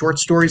of those short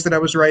stories that I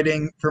was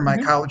writing for my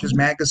Mhm. college's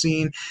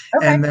magazine.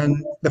 Okay. And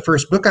then the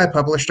first book I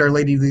published, Our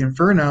Lady of the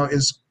Inferno,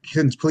 is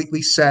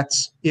completely set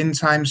in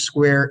Times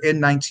Square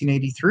in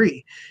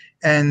 1983.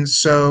 And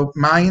so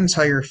my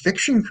entire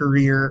fiction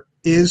career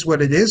is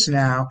what it is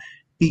now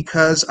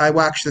because I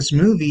watched this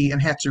movie and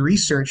had to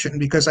research it, and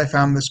because I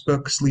found this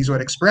book,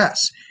 Sleazoid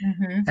Express.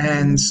 Mhm.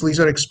 And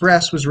Sleazoid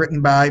Express was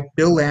written by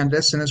Bill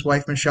Landis and his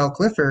wife, Michelle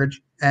Clifford.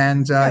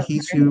 And Oh,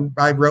 he's who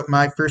I wrote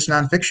my first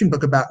nonfiction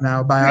book about now,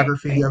 a right.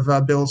 biography of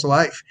Bill's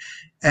life.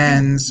 Yeah.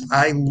 And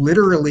I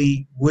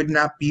literally would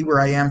not be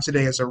where I am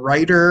today as a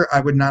writer.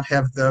 I would not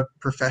have the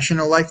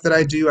professional life that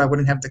I do. I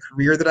wouldn't have the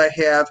career that I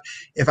have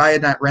if I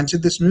had not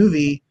rented this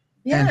movie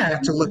and Yeah.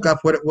 had to look up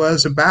what it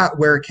was about,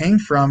 where it came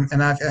from,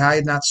 and I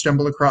had not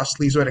stumbled across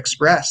Sleazoid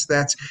Express.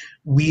 That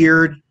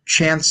weird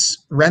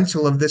chance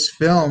rental of this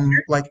film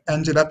like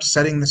ended up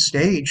setting the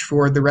stage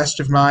for the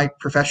rest of my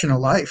professional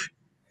life.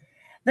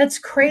 That's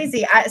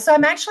crazy. So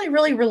I'm actually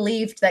really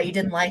relieved that you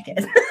didn't like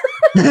it.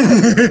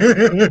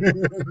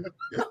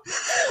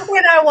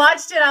 When I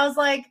watched it, I was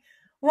like,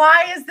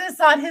 why is this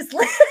on his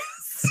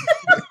list?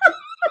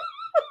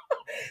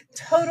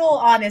 Total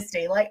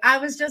honesty. Like, I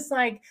was just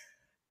like,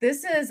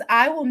 this is,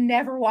 I will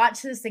never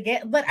watch this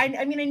again. But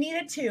I mean, I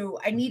needed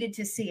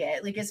to see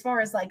it. Like, as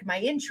far as like my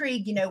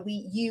intrigue,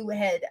 we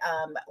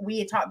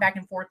had talked back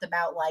and forth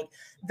about like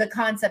the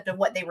concept of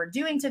what they were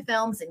doing to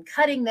films and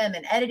cutting them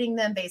and editing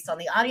them based on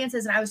the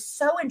audiences. And I was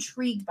so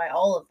intrigued by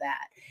all of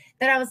that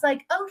that I was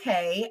like,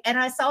 okay. And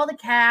I saw the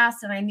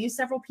cast and I knew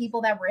several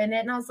people that were in it.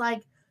 And I was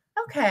like,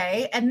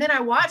 okay. And then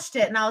I watched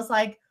it and I was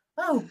like,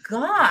 oh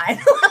God.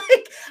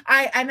 Like,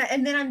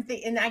 and then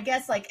and I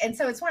guess like, and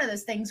so it's one of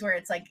those things where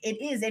it's like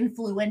it is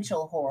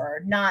influential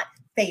horror, not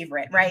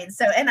favorite, right?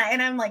 So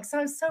I'm like, so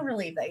I'm so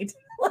relieved that you didn't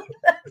like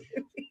that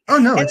movie. Oh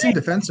no, And it's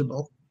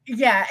indefensible.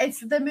 yeah, it's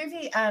the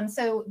movie.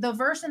 So the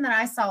version that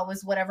I saw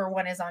was whatever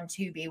one is on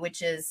Tubi,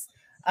 which is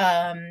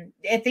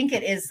I think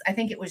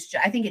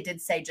it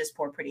did say just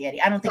Poor Pretty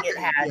Eddie. I don't think it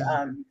Okay, had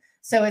yeah.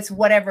 so it's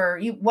whatever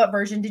you, what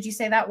version did you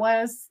say that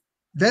was?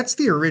 That's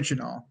the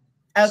original.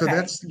 So Okay.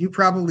 that's, you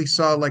probably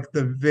saw like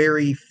the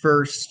very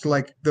first,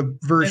 like the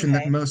version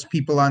that Okay. most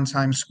people on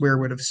Times Square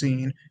would have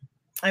seen.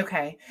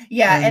 Okay.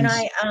 Yeah, and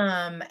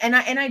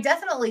And I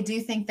definitely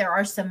do think there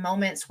are some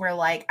moments where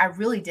like I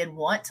really did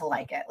want to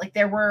like it. Like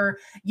there were,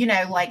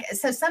 like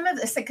so some of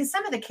the because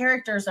some of the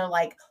characters are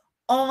like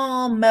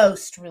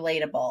almost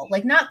relatable.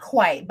 Like not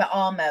quite, but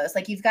almost.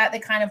 Like you've got the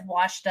kind of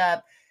washed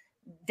up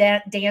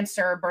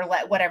dancer,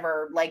 burlesque,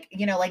 whatever, like,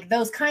 like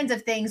those kinds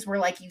of things where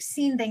like you've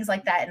seen things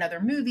like that in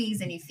other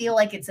movies and you feel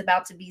like it's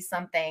about to be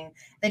something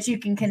that you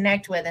can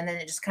connect with. And then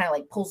it just kind of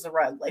like pulls the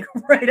rug like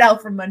right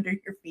out from under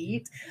your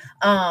feet.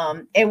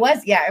 It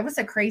was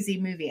a crazy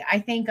movie. I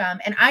think,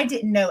 and I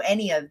didn't know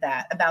any of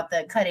that about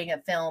the cutting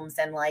of films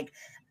and like,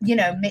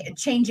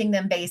 changing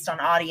them based on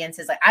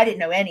audiences. Like I didn't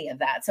know any of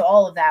that. So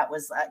all of that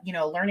was,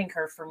 a learning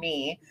curve for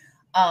me.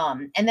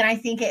 And then I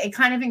think it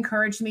kind of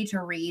encouraged me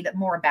to read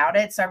more about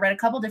it. So I read a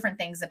couple different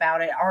things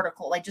about it,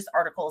 like just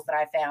articles that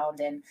I found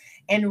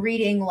and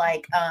reading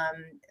like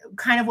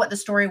kind of what the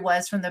story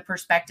was from the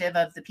perspective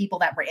of the people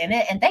that were in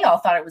it. And they all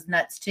thought it was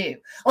nuts too.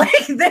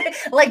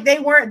 They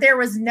weren't, there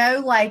was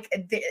no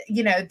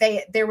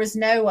there was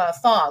no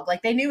fog.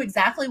 Like they knew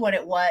exactly what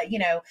it was,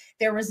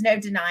 there was no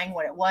denying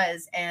what it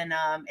was. And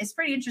it's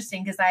pretty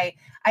interesting because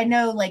I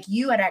know like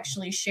you had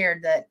actually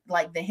shared that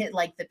like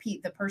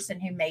the person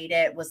who made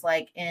it was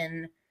like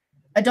in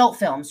adult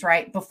films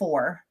right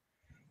before.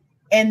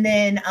 And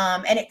then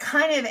and it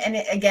kind of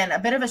again a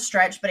bit of a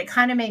stretch, but it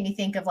kind of made me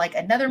think of like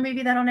another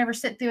movie that I'll never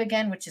sit through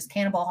again, which is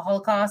Cannibal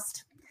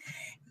Holocaust.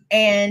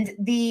 And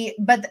the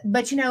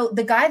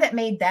guy that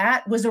made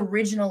that was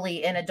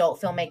originally in adult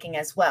filmmaking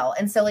as well.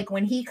 And so like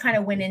when he kind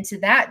of went into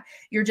that,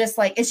 you're just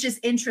like, it's just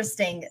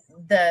interesting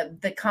the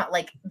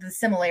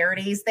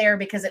similarities there,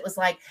 because it was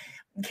like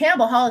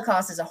Cannibal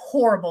Holocaust is a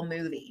horrible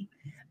movie,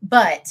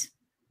 but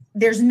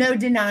there's no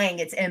denying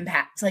its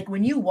impact. Like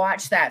when you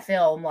watch that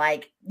film,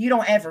 like you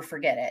don't ever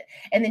forget it.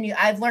 And then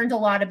I've learned a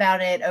lot about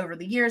it over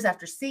the years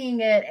after seeing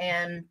it.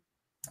 And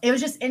it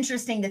was just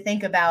interesting to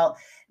think about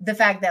the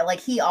fact that like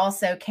he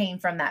also came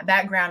from that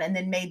background and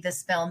then made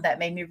this film that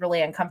made me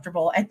really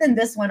uncomfortable. And then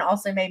this one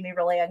also made me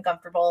really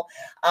uncomfortable.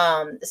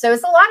 So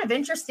it's a lot of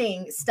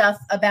interesting stuff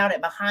about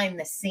it behind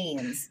the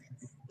scenes.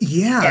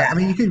 Yeah, Yeah. I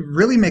mean, you could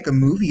really make a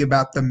movie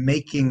about the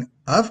making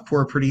of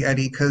Poor Pretty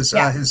Eddie because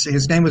Yeah.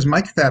 his name was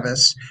Mike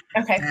Thevis,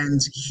 Okay.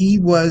 and he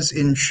was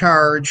in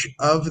charge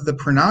of the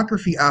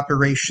pornography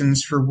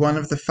operations for one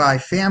of the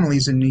five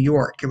families in New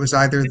York. It was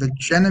either the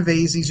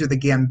Genoveses or the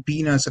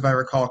Gambinos, if I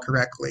recall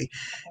correctly.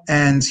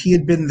 And he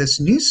had been this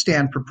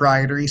newsstand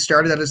proprietor. He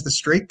started out as the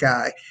straight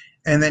guy,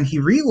 and then he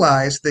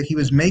realized that he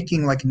was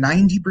making like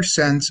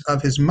 90%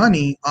 of his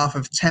money off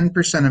of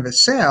 10% of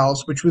his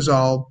sales, which was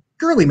all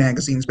girly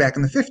magazines back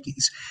in the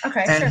 50s.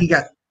 Okay. And Sure. he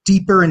got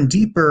deeper and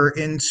deeper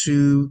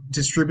into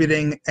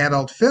distributing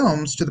adult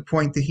films to the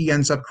point that he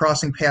ends up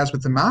crossing paths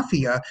with the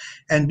mafia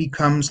and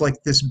becomes like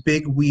this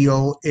big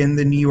wheel in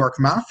the New York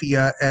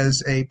mafia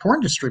as a porn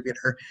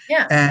distributor.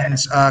 Yeah. And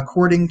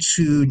according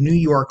to New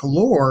York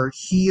lore,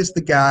 he is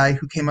the guy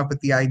who came up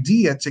with the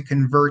idea to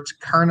convert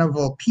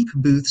carnival peep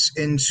booths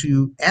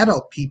into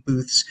adult peep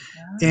booths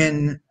Oh,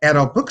 in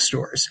adult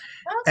bookstores.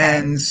 okay.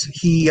 And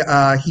he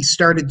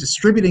started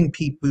distributing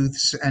peep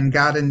booths and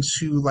got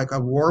into like a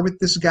war with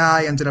this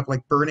guy. Ended up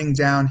like burning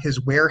down his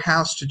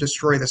warehouse to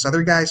destroy this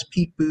other guy's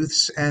peep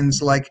booths, and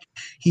like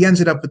he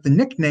ended up with the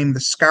nickname the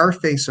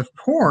Scarface of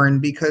porn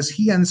because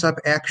he ends up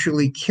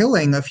actually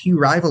killing a few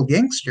rival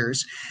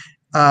gangsters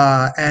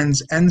and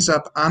ends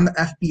up on the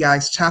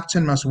FBI's top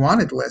 10 most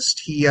wanted list.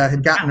 He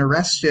had gotten Wow.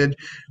 arrested,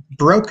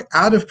 broke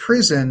out of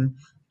prison,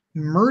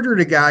 murdered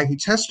a guy who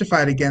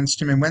testified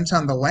against him, and went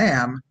on the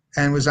lam.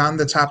 And was on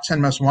the top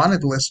 10 most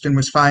wanted list and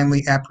was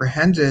finally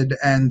apprehended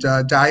and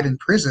died in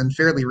prison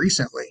fairly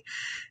recently.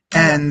 Oh,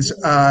 wow.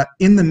 And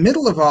in the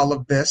middle of all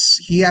of this,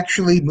 he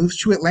actually moves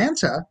to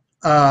Atlanta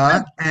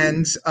Oh,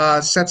 and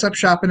sets up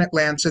shop in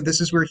Atlanta. This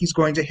is where he's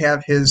going to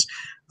have his,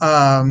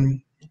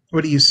 um,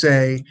 what do you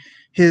say?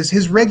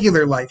 His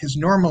regular life, his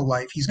normal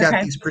life. He's got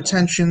okay. these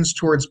pretensions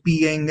towards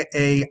being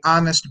a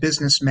honest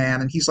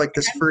businessman, and he's like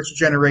this first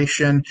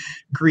generation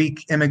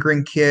Greek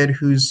immigrant kid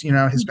who's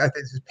his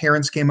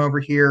parents came over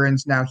here, and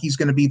now he's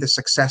going to be the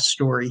success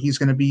story. He's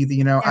going to be the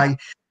Yeah.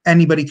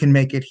 anybody can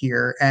make it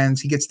here. And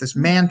he gets this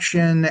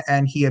mansion,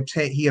 and he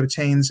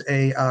obtains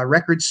a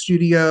record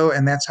studio,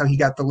 and that's how he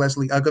got the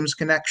Leslie Uggams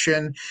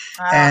connection.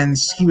 Ah, And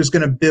he was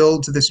going to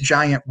build this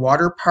giant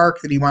water park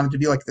that he wanted to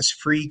be like this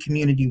free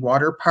community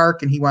water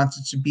park, and he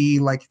wanted to be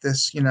like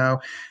this,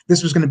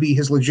 this was going to be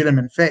his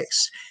legitimate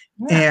face.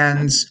 yeah.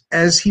 And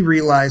as he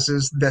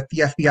realizes that the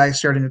FBI is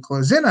starting to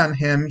close in on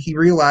him, he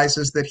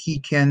realizes that he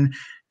can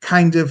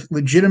kind of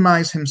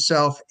legitimize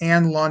himself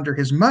and launder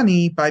his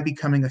money by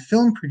becoming a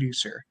film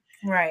producer.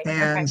 Right. Okay.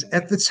 And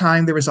at the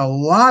time, there was a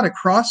lot of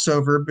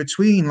crossover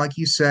between, like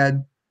you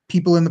said,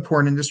 people in the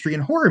porn industry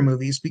and horror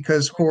movies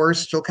because horror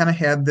still kind of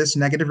had this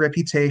negative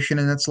reputation.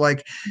 And it's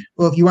like,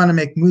 well, if you want to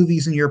make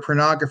movies and you're a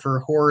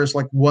pornographer, horror is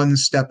like one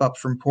step up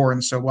from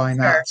porn. So why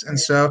Sure. not? And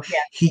so Yeah.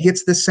 he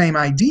gets the same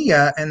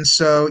idea. And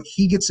so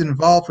he gets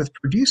involved with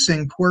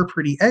producing Poor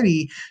Pretty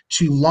Eddie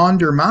to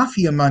launder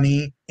mafia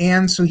money.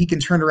 And so he can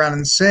turn around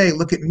and say,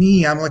 look at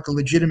me, I'm like a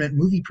legitimate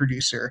movie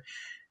producer.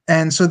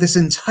 And so this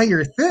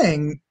entire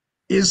thing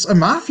is a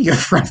mafia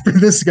front for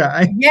this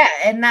guy. Yeah,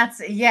 and that's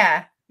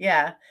yeah,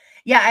 yeah.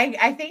 Yeah,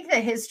 I think the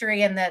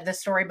history and the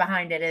story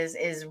behind it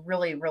is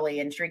really, really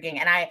intriguing.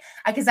 And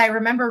because I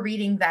remember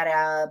reading that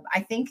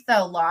I think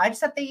the lodge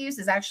that they use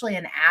is actually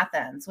in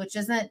Athens, which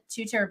isn't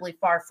too terribly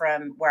far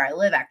from where I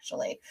live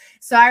actually.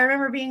 So I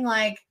remember being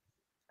like,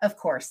 of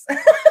course.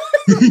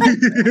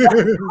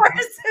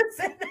 Course it's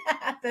in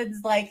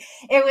Athens. Like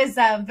it was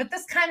but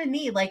that's kind of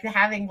neat, like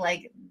having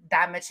like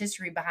that much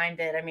history behind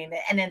it. I mean,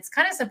 and it's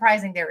kind of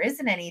surprising there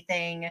isn't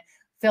anything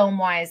film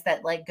wise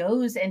that like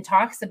goes and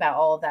talks about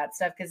all of that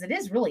stuff because it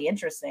is really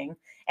interesting.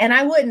 And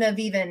I wouldn't have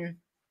even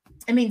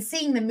I mean,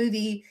 seeing the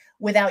movie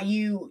without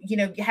you,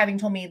 having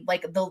told me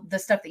like the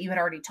stuff that you had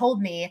already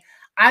told me,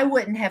 I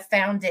wouldn't have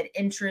found it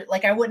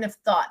like I wouldn't have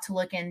thought to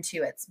look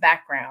into its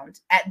background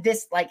at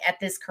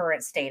this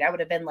current state. I would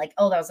have been like,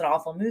 oh, that was an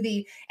awful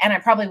movie. And I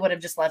probably would have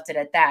just left it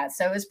at that.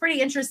 So it was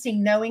pretty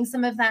interesting knowing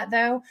some of that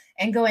though,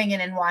 and going in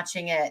and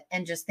watching it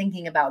and just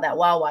thinking about that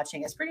while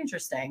watching. It's pretty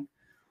interesting.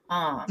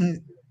 Um,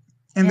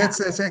 And yeah.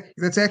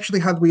 that's actually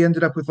how we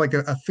ended up with like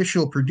an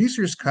official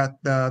producer's cut,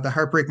 the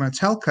Heartbreak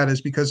Motel cut,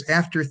 is because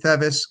after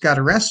Thevis got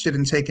arrested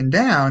and taken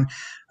down,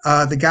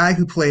 the guy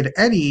who played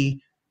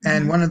Eddie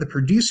and Mhm. one of the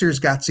producers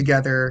got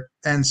together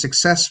and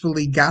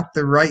successfully got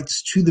the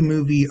rights to the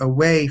movie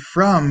away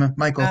from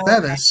Michael Oh, okay.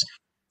 Thevis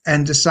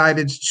and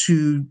decided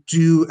to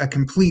do a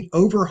complete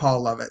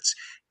overhaul of it.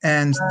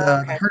 And Oh, the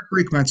okay.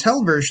 Heartbreak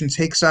Motel version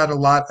takes out a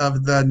lot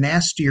of the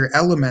nastier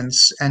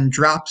elements and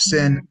drops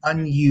in Mhm.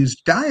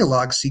 unused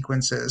dialogue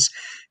sequences.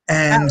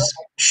 And Oh,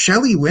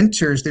 Shelley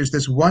Winters, there's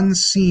this one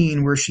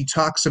scene where she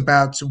talks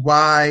about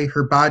why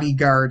her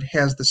bodyguard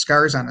has the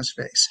scars on his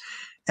face.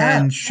 oh,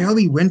 And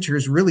Shelley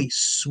Winters really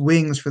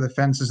swings for the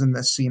fences in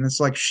this scene. It's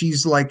like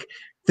she's like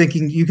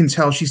thinking, you can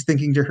tell she's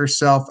thinking to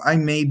herself, I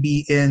may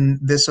be in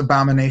this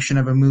abomination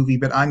of a movie,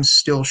 but I'm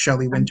still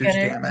Shelley I'm Winters,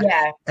 gonna, damn it.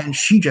 yeah. And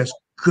she just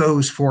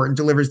goes for it and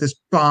delivers this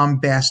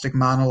bombastic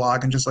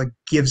monologue and just like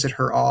gives it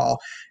her all.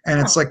 And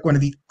it's Oh, like one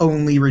of the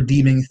only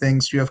redeeming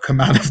things to have come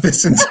out of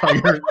this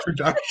entire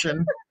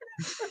production.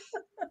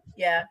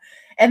 yeah.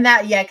 And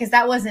that, yeah, because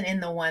that wasn't in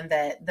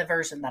the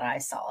version that I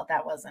saw.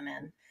 That wasn't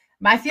in.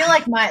 I feel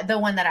like the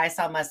one that I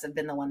saw must have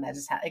been the one that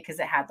just had, because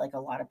it had like a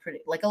lot of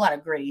like a lot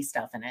of gritty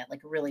stuff in it,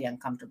 like really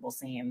uncomfortable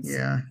scenes.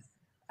 Yeah.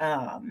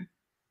 Um,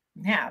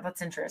 Yeah,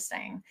 that's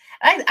interesting.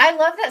 I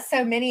love that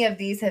so many of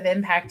these have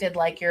impacted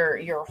like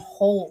your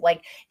whole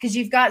like because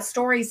you've got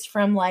stories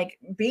from like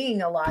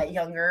being a lot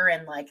younger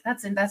and like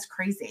that's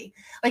crazy.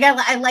 Like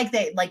I like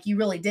that like you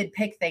really did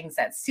pick things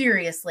that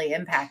seriously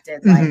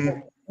impacted like Hmm.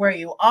 where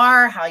you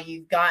are, how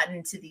you've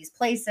gotten to these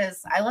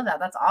places. I love that.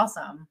 That's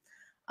awesome.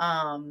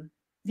 Um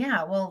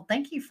yeah, well,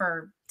 thank you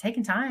for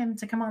taking time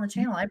to come on the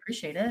channel. I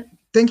appreciate it.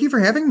 Thank you for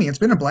having me. It's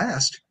been a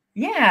blast.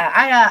 Yeah,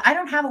 I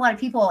don't have a lot of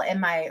people in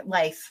my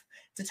life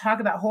to talk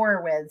about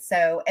horror with.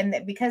 So, and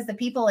because the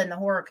people in the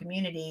horror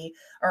community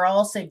are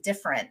all so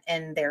different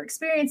in their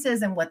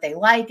experiences and what they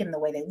like and the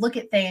way they look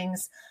at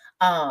things,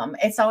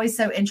 it's always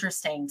so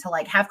interesting to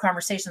like have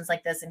conversations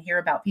like this and hear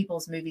about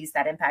people's movies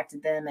that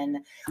impacted them, and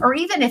or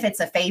even if it's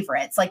a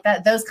favorite, it's like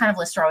that. Those kind of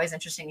lists are always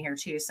interesting to hear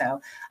too.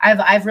 So,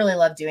 I've really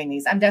loved doing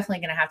these. I'm definitely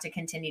going to have to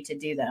continue to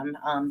do them,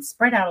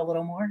 spread out a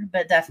little more,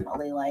 but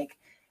definitely like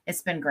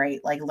it's been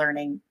great, like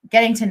learning,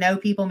 getting to know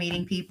people,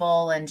 meeting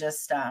people, and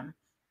just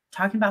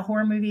talking about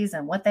horror movies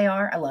and what they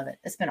are. I love it.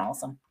 It's been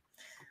awesome.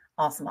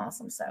 Awesome,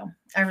 awesome. So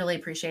I really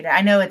appreciate it.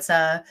 I know it's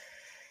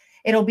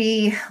it'll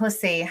be, let's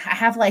see, I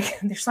have like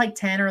there's like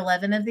 10 or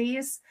 11 of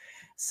these.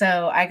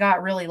 So I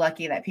got really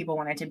lucky that people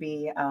wanted to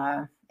be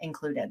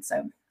included.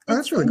 So Oh,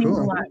 that's it really means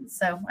a cool. lot.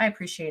 So I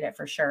appreciate it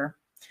for sure.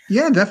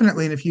 Yeah,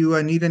 definitely. And if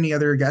you need any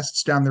other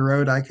guests down the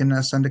road, I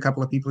can send a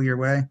couple of people your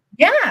way.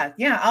 Yeah,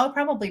 yeah. I'll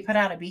probably put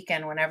out a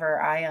beacon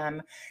whenever I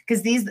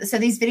because these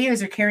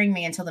videos are carrying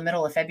me until the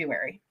middle of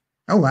February.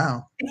 Oh,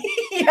 wow.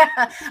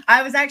 Yeah,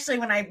 I was actually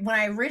when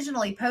I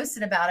originally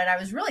posted about it, I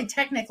was really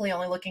technically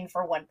only looking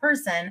for one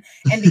person,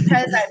 and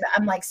because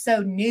I'm like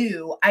so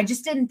new, I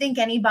just didn't think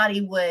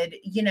anybody would,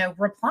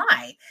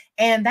 reply,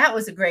 and that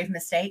was a grave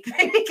mistake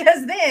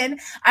because then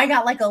I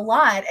got like a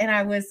lot, and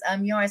I was, I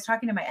was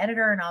talking to my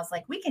editor, and I was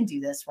like, we can do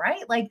this,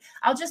 right? Like,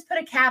 I'll just put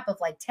a cap of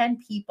like 10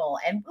 people,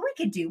 and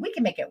we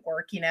can make it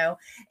work.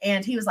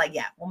 And he was like,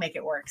 yeah, we'll make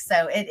it work.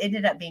 So it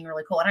ended up being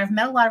really cool. And I've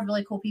met a lot of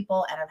really cool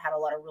people and I've had a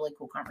lot of really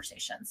cool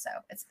conversations. So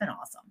it's been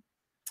awesome.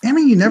 I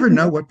mean, you never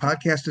know what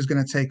podcast is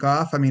going to take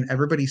off. I mean,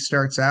 everybody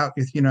starts out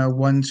with,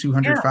 200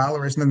 Yeah.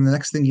 followers. And then the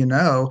next thing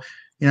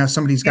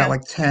somebody's got Yeah.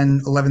 like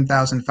 10,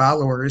 11,000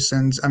 followers.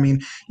 And I mean,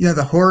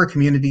 the horror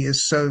community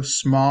is so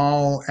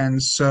small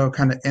and so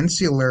kind of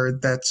insular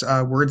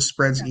that word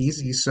spreads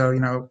easy.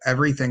 So,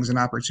 everything's an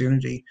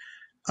opportunity.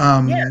 Yeah.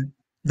 Um,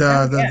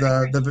 Oh,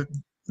 the yeah.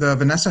 the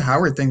Vanessa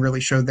Howard thing really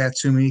showed that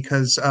to me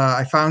because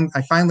I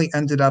finally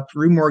ended up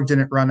Rue Morgue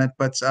didn't run it,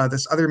 but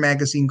this other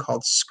magazine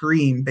called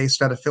Scream,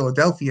 based out of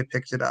Philadelphia,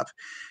 picked it up.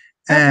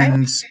 Okay.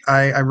 And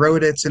I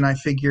wrote it and I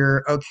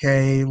figure,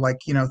 okay, like,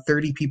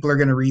 30 people are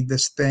going to read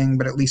this thing,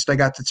 but at least I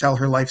got to tell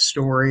her life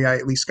story. I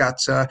at least got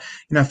to,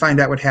 find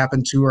out what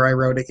happened to her. I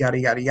wrote it, yada,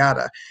 yada,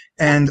 yada.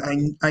 Yeah.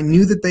 And I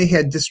knew that they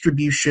had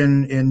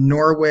distribution in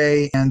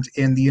Norway and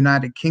in the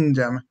United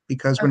Kingdom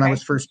because when I Okay.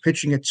 was first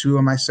pitching it to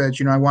them, I said,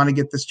 I want to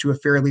get this to a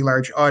fairly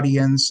large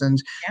audience. And,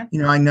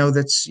 Yeah. I know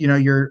that's,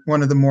 you're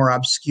one of the more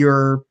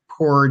obscure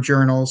horror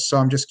journals. So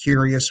I'm just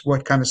curious,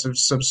 what kind of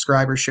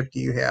subscribership do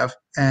you have?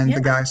 And Yeah.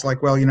 the guy's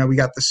like, well, we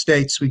got the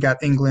States, we got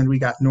England, we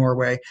got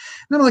Norway.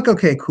 And I'm like,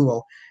 okay,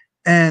 cool.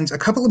 And a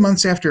couple of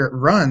months after it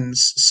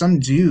runs, some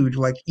dude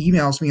like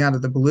emails me out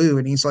of the blue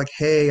and he's like,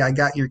 hey, I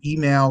got your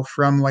email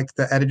from like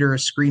the editor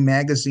of Scream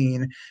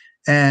Magazine.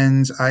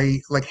 And I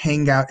like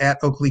hang out at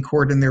Oakley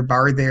Court in their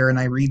bar there and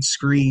I read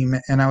Scream.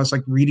 And I was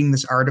like reading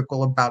this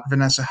article about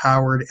Vanessa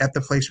Howard at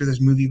the place where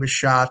this movie was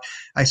shot.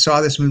 I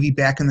saw this movie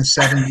back in the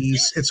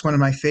 70s. It's one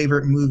of my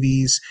favorite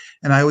movies.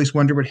 And I always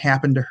wonder what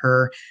happened to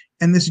her.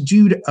 And this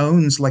dude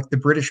owns like the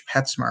British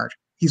PetSmart.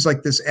 He's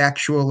like this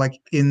actual like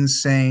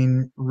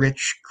insane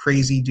rich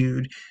crazy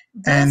dude,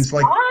 That's and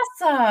like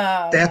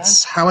awesome.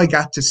 that's how I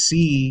got to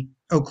see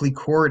Oakley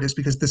Court, is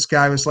because this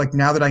guy was like,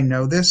 now that I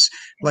know this,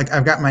 like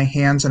I've got my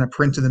hands on a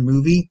print of the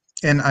movie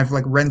and I've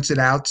like rented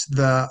out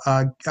the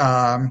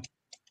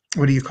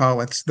what do you call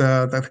it?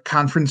 The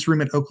conference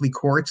room at Oakley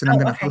Courts, and I'm Oh,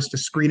 going to okay. host a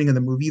screening of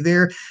the movie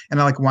there.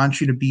 And I like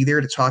want you to be there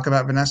to talk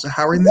about Vanessa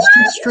Howard. And this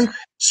dude What?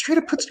 straight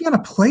up puts me on a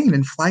plane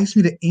and flies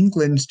me to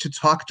England to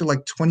talk to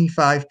like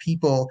 25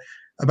 people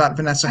about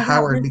Vanessa About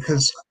Howard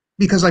this.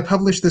 because I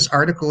published this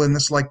article in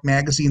this like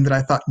magazine that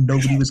I thought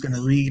nobody was going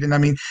to read. And I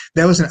mean,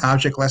 that was an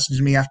object lesson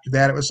to me after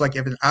that. It was like,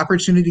 if an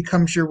opportunity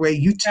comes your way,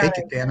 you Got take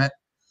it, it. damn it.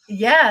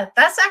 Yeah,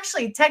 that's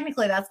actually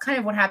technically that's kind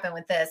of what happened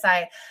with this.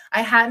 I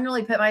hadn't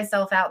really put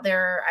myself out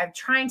there. I'm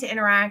trying to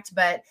interact,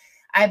 but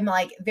I'm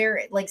like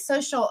very like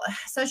social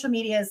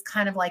media is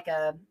kind of like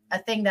a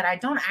thing that I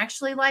don't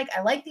actually like.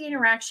 I like the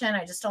interaction.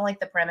 I just don't like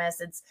the premise.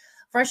 It's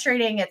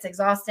frustrating, it's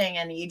exhausting,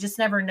 and you just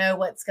never know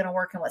what's going to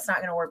work and what's not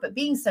going to work. But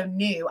being so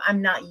new,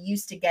 I'm not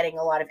used to getting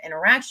a lot of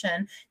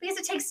interaction because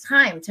it takes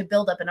time to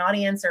build up an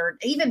audience, or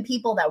even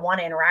people that want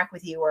to interact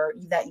with you, or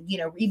that,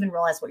 even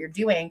realize what you're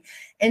doing.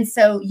 And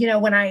so,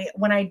 when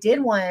I did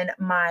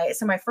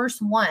my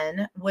first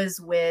one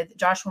was with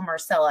Joshua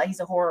Marcella. He's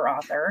a horror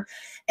author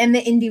in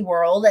the indie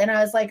world. And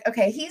I was like,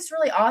 okay, he's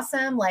really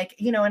awesome. Like,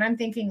 and I'm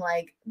thinking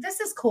like, this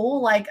is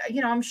cool. Like,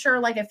 I'm sure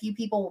like a few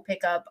people will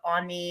pick up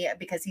on me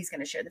because he's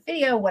going to share the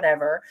video,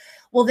 whatever.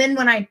 Well, then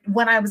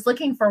when I was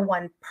looking for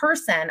one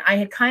person, I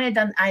had kind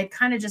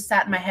of just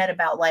sat in my head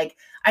about like,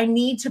 I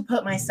need to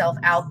put myself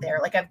out there.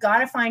 Like, I've got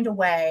to find a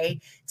way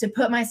to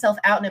put myself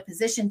out in a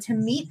position to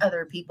meet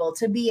other people,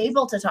 to be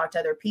able to talk to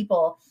other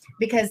people,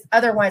 because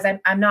otherwise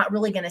I'm not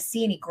really going to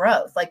see any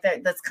growth. Like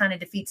that's kind of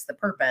defeats the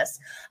purpose.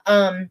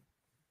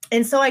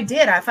 And so I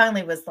did. I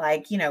finally was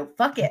like,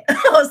 fuck it.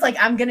 I was like,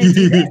 I'm going to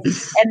do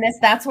this. And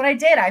that's what I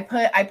did. I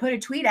put a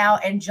tweet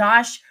out, and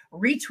Josh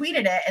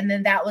retweeted it. And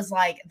then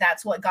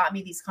that's what got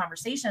me these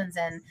conversations.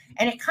 And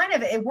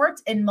it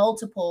worked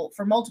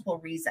for multiple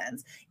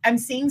reasons. I'm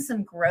seeing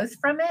some growth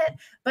from it,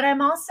 but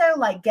I'm also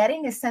like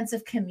getting a sense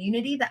of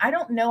community that I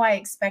don't know I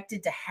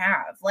expected to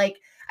have. Like,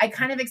 I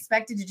kind of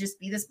expected to just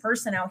be this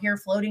person out here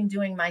floating,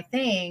 doing my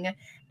thing.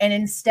 And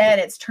instead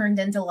it's turned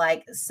into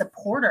like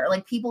supporter,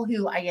 like people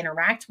who I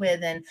interact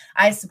with and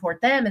I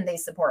support them and they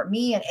support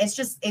me. And it's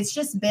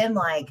just been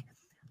like,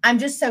 I'm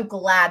just so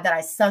glad that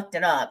I sucked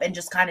it up and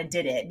just kind of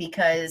did it,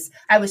 because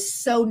I was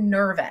so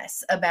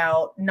nervous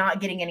about not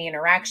getting any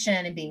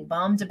interaction and being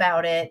bummed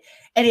about it.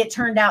 And it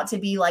turned out to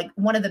be like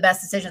one of the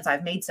best decisions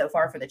I've made so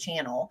far for the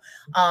channel,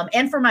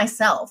 and for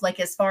myself, like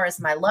as far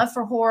as my love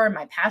for horror,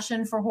 my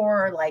passion for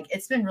horror, like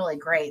it's been really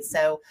great.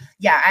 So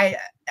yeah,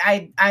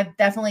 I've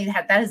definitely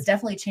that has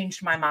definitely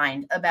changed my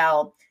mind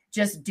about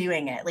just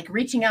doing it, like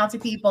reaching out to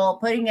people,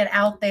 putting it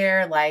out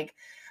there, like,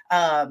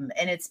 and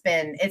it's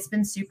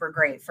been super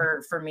great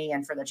for me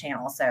and for the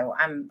channel. So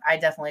I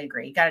definitely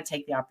agree. You got to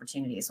take the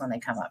opportunities when they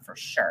come up, for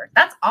sure.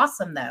 That's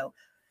awesome though.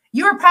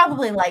 You were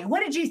probably like,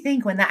 what did you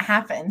think when that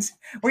happened?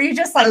 Were you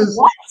just like,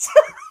 what?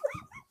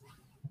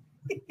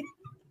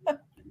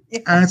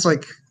 And it's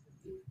like,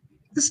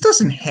 this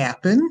doesn't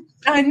happen.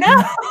 I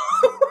know.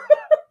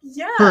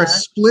 Yeah. For a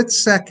split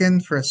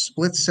second,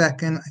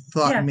 I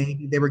thought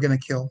maybe they were going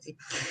to kill me.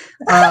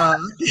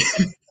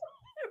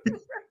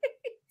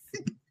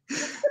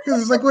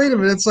 Because it's like, wait a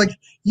minute. It's like,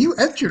 you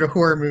entered a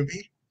horror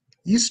movie.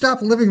 You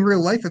stopped living real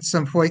life at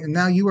some point, and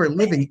now you are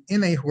living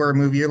in a horror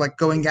movie. You're like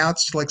going out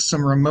to like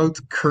some remote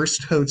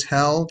cursed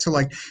hotel to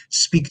like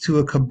speak to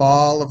a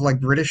cabal of like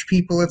British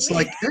people. It's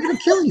like, they're going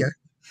to kill you.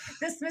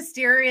 This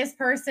mysterious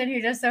person who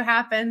just so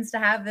happens to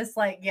have this,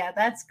 like, yeah,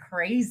 that's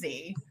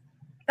crazy.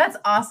 That's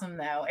awesome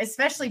though,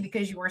 especially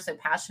because you were so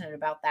passionate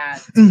about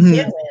that to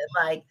begin with.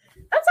 Like,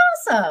 that's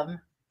awesome.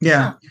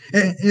 Yeah,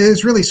 it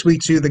is really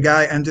sweet too. The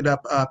guy ended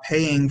up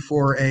paying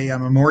for a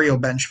memorial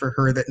bench for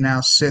her that now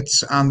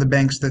sits on the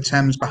banks of the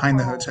Thames behind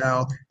the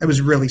hotel. It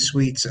was really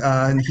sweet.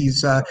 And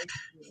he's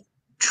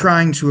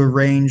trying to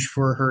arrange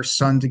for her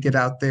son to get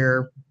out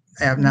there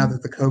now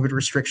that the COVID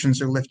restrictions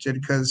are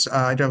lifted, because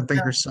I don't think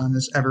her son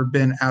has ever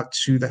been out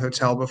to the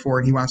hotel before,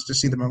 and he wants to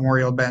see the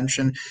memorial bench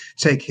and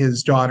take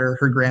his daughter,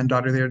 her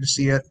granddaughter, there to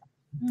see it.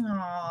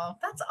 Oh,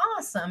 that's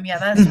awesome. Yeah,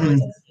 that's really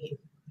sweet.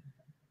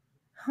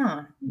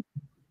 Huh.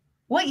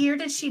 What year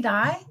did she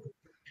die?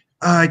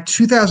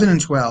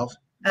 2012.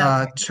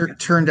 Okay.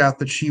 Turned out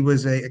that she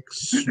was a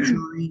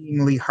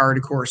extremely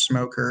hardcore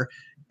smoker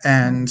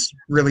and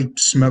really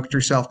smoked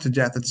herself to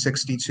death at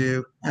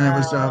 62. And it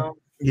was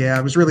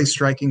it was really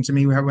striking to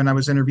me when I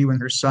was interviewing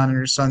her son, and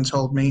her son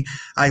told me,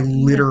 I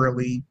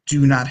literally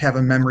do not have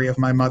a memory of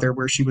my mother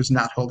where she was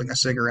not holding a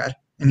cigarette.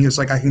 And he was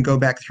like, I can go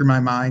back through my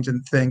mind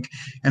and think,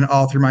 and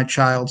all through my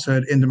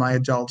childhood into my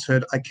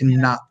adulthood, I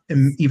cannot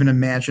even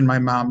imagine my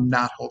mom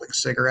not holding a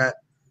cigarette.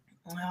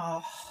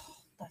 Oh,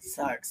 that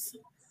sucks.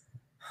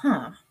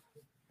 Huh.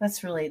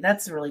 That's a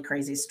really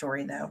crazy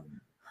story though.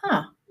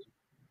 Huh.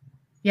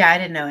 Yeah, I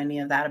didn't know any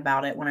of that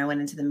about it when I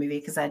went into the movie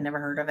because I'd never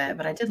heard of it,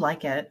 but I did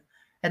like it.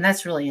 And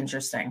that's really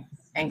interesting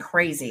and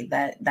crazy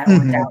that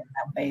worked out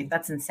that way.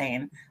 That's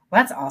insane.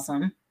 Well, that's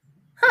awesome.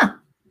 Huh.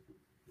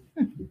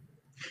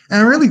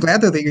 And I'm really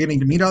glad though that you're getting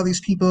to meet all these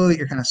people, that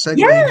you're kind of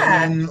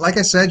segueing in. Like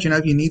I said,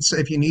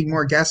 if you need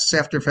more guests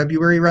after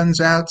February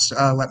runs out,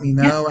 let me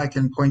know. I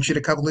can point you to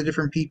a couple of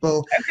different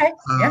people. Okay.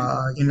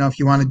 If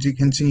you want to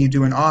continue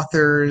doing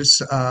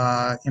authors,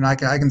 I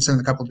can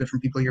send a couple of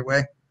different people your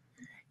way.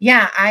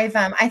 Yeah, I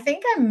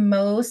think I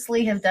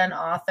mostly have done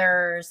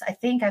authors. I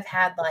think I've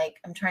had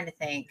I'm trying to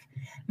think.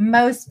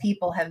 Most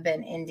people have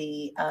been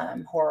indie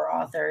horror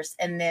authors,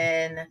 and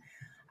then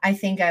I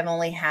think I've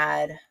only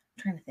had, I'm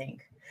trying to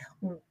think,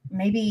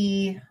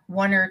 maybe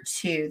one or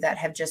two that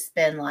have just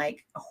been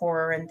like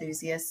horror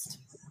enthusiasts.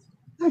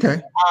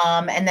 Okay.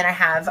 And then I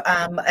have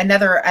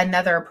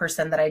another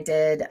person that I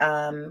did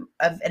of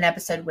an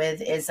episode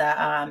with is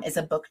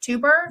a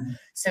booktuber.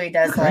 So he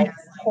does Okay. like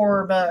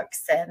horror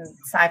books and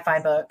sci-fi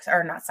books,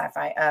 or not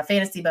sci-fi,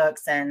 fantasy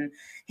books, and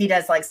he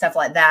does like stuff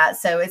like that.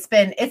 So it's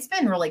been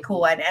really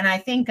cool. And I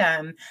think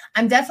I'm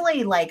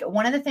definitely like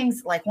one of the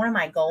things, like one of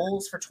my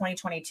goals for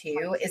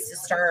 2022 is to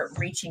start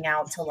reaching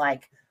out to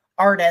like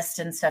artists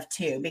and stuff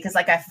too, because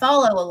like I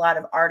follow a lot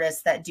of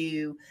artists that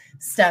do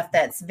stuff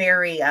that's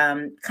very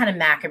kind of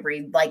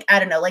macabre, like I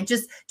don't know, like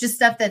just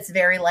stuff that's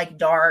very like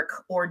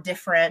dark or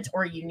different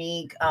or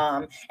unique,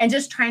 and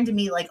just trying to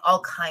meet like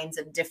all kinds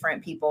of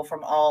different people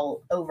from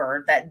all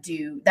over that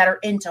are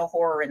into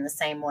horror in the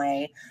same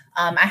way.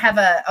 I have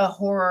a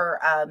horror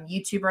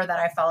YouTuber that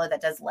I follow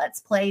that does let's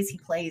plays. He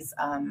plays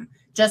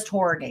just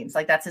horror games,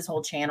 like that's his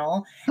whole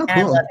channel, Oh, and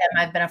I love cool. him.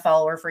 I've been a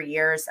follower for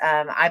years.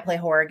 I play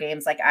horror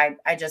games, like I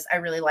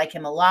really like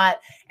him a lot,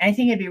 and I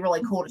think it'd be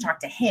really cool to talk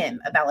to him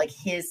about like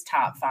his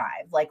top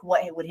five, like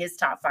what would his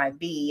top five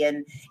be,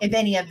 and if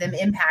any of them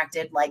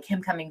impacted like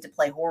him coming to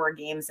play horror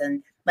games,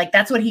 and like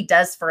that's what he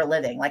does for a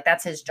living, like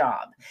that's his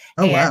job.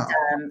 Oh, And wow.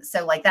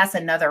 so like that's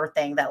another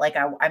thing that like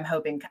I'm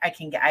hoping I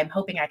can get. I'm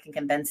hoping I can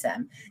convince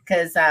him,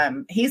 because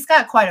he's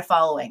got quite a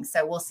following.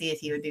 So we'll see if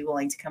he would be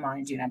willing to come on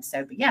and do an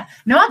episode. But yeah,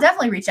 no, I'll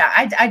definitely reach out.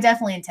 I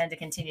definitely intend to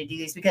continue to do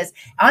these, because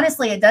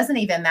honestly, it doesn't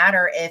even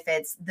matter if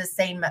it's the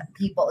same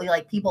people,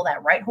 like people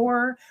that write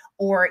horror,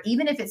 or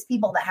even if it's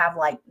people that have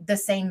like the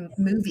same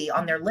movie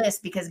on their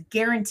list, because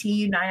guarantee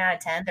you 9 out of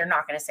 10, they're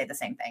not going to say the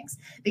same things,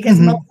 because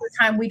most Hmm. of the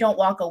time we don't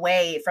walk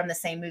away from the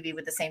same movie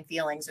with the same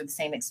feelings or the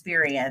same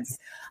experience.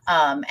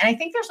 And I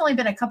think there's only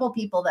been a couple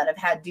people that have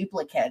had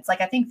duplicates.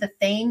 Like I think The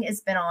Thing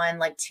has been on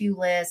like 2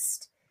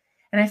 lists,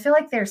 and I feel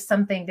like there's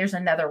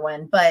another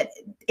one, but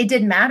it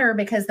didn't matter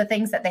because the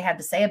things that they had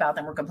to say about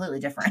them were completely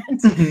different.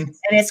 Hmm. And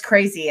it's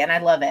crazy. And I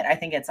love it. I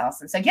think it's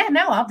awesome. So yeah,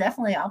 no, I'll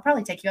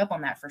probably take you up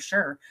on that for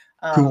sure.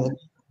 Cool.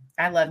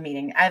 I've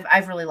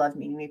really loved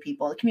meeting new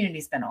people. The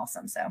community's been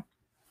awesome. So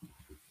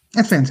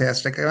That's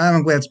fantastic.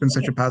 I'm glad it's been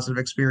such a positive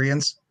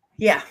experience.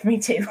 yeah, me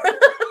too.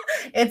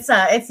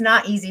 It's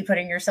not easy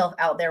putting yourself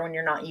out there when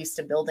you're not used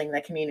to building the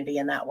community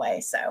in that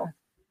way. So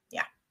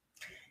yeah,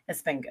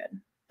 it's been good.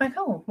 But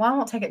cool. Well, I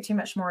won't take it too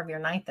much more of your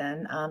night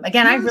then.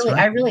 Again, No, that's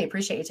I fine. really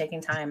appreciate you taking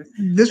time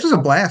This to was a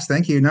talk. blast.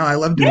 Thank you. No, I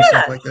love doing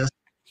stuff Yeah. like this.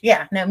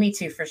 Yeah. No, me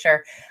too, for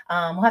sure.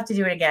 We'll have to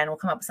do it again. We'll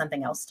come up with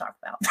something else to talk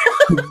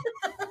about.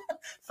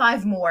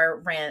 5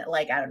 more rant,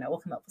 like, I don't know. We'll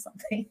come up with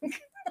something.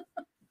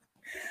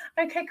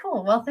 Okay,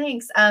 cool. Well,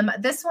 thanks.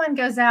 This one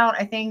goes out,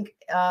 I think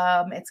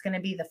it's going to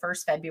be the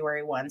first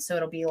February one. So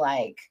it'll be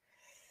like,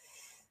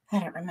 I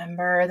don't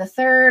remember, the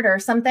 3rd or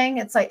something.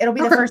 It's like, it'll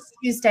be the Okay. first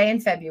Tuesday in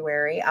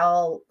February.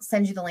 I'll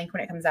send you the link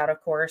when it comes out, of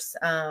course.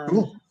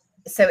 Cool.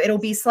 So it'll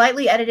be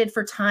slightly edited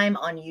for time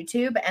on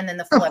YouTube, and then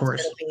the full Of episode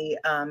course. will be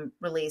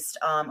released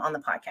on the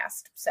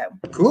podcast. So,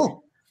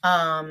 Cool.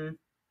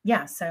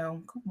 yeah.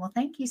 So, cool. Well,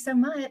 thank you so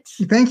much.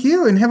 Thank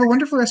you, and have a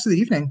wonderful rest of the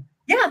evening.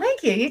 Yeah,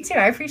 thank you. You too.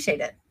 I appreciate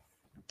it.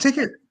 Take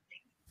care.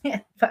 Yeah.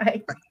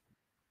 Bye.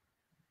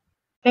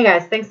 Hey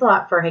guys, thanks a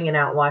lot for hanging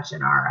out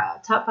watching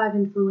our top 5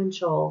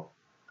 influential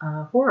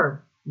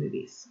horror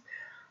movies.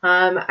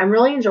 I'm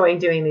really enjoying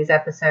doing these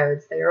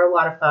episodes. They are a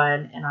lot of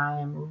fun, and I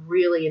am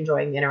really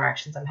enjoying the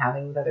interactions I'm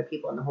having with other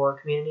people in the horror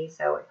community.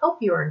 So I hope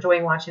you are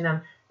enjoying watching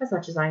them as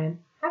much as I am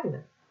having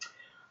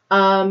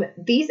them.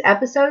 These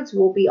episodes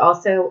will be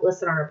also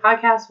listed on our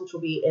podcast, which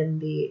will be in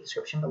the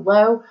description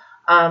below.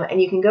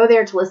 And you can go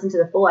there to listen to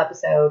the full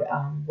episode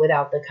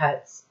without the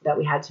cuts that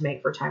we had to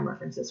make for time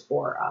references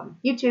for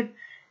YouTube.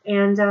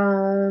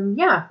 And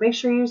yeah, make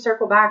sure you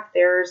circle back.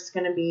 There's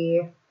going to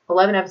be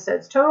 11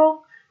 episodes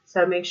total.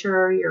 So make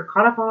sure you're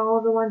caught up on all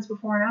of the ones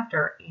before and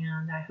after.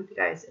 And I hope you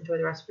guys enjoy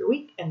the rest of your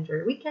week and enjoy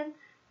your weekend.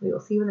 We will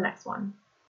see you in the next one.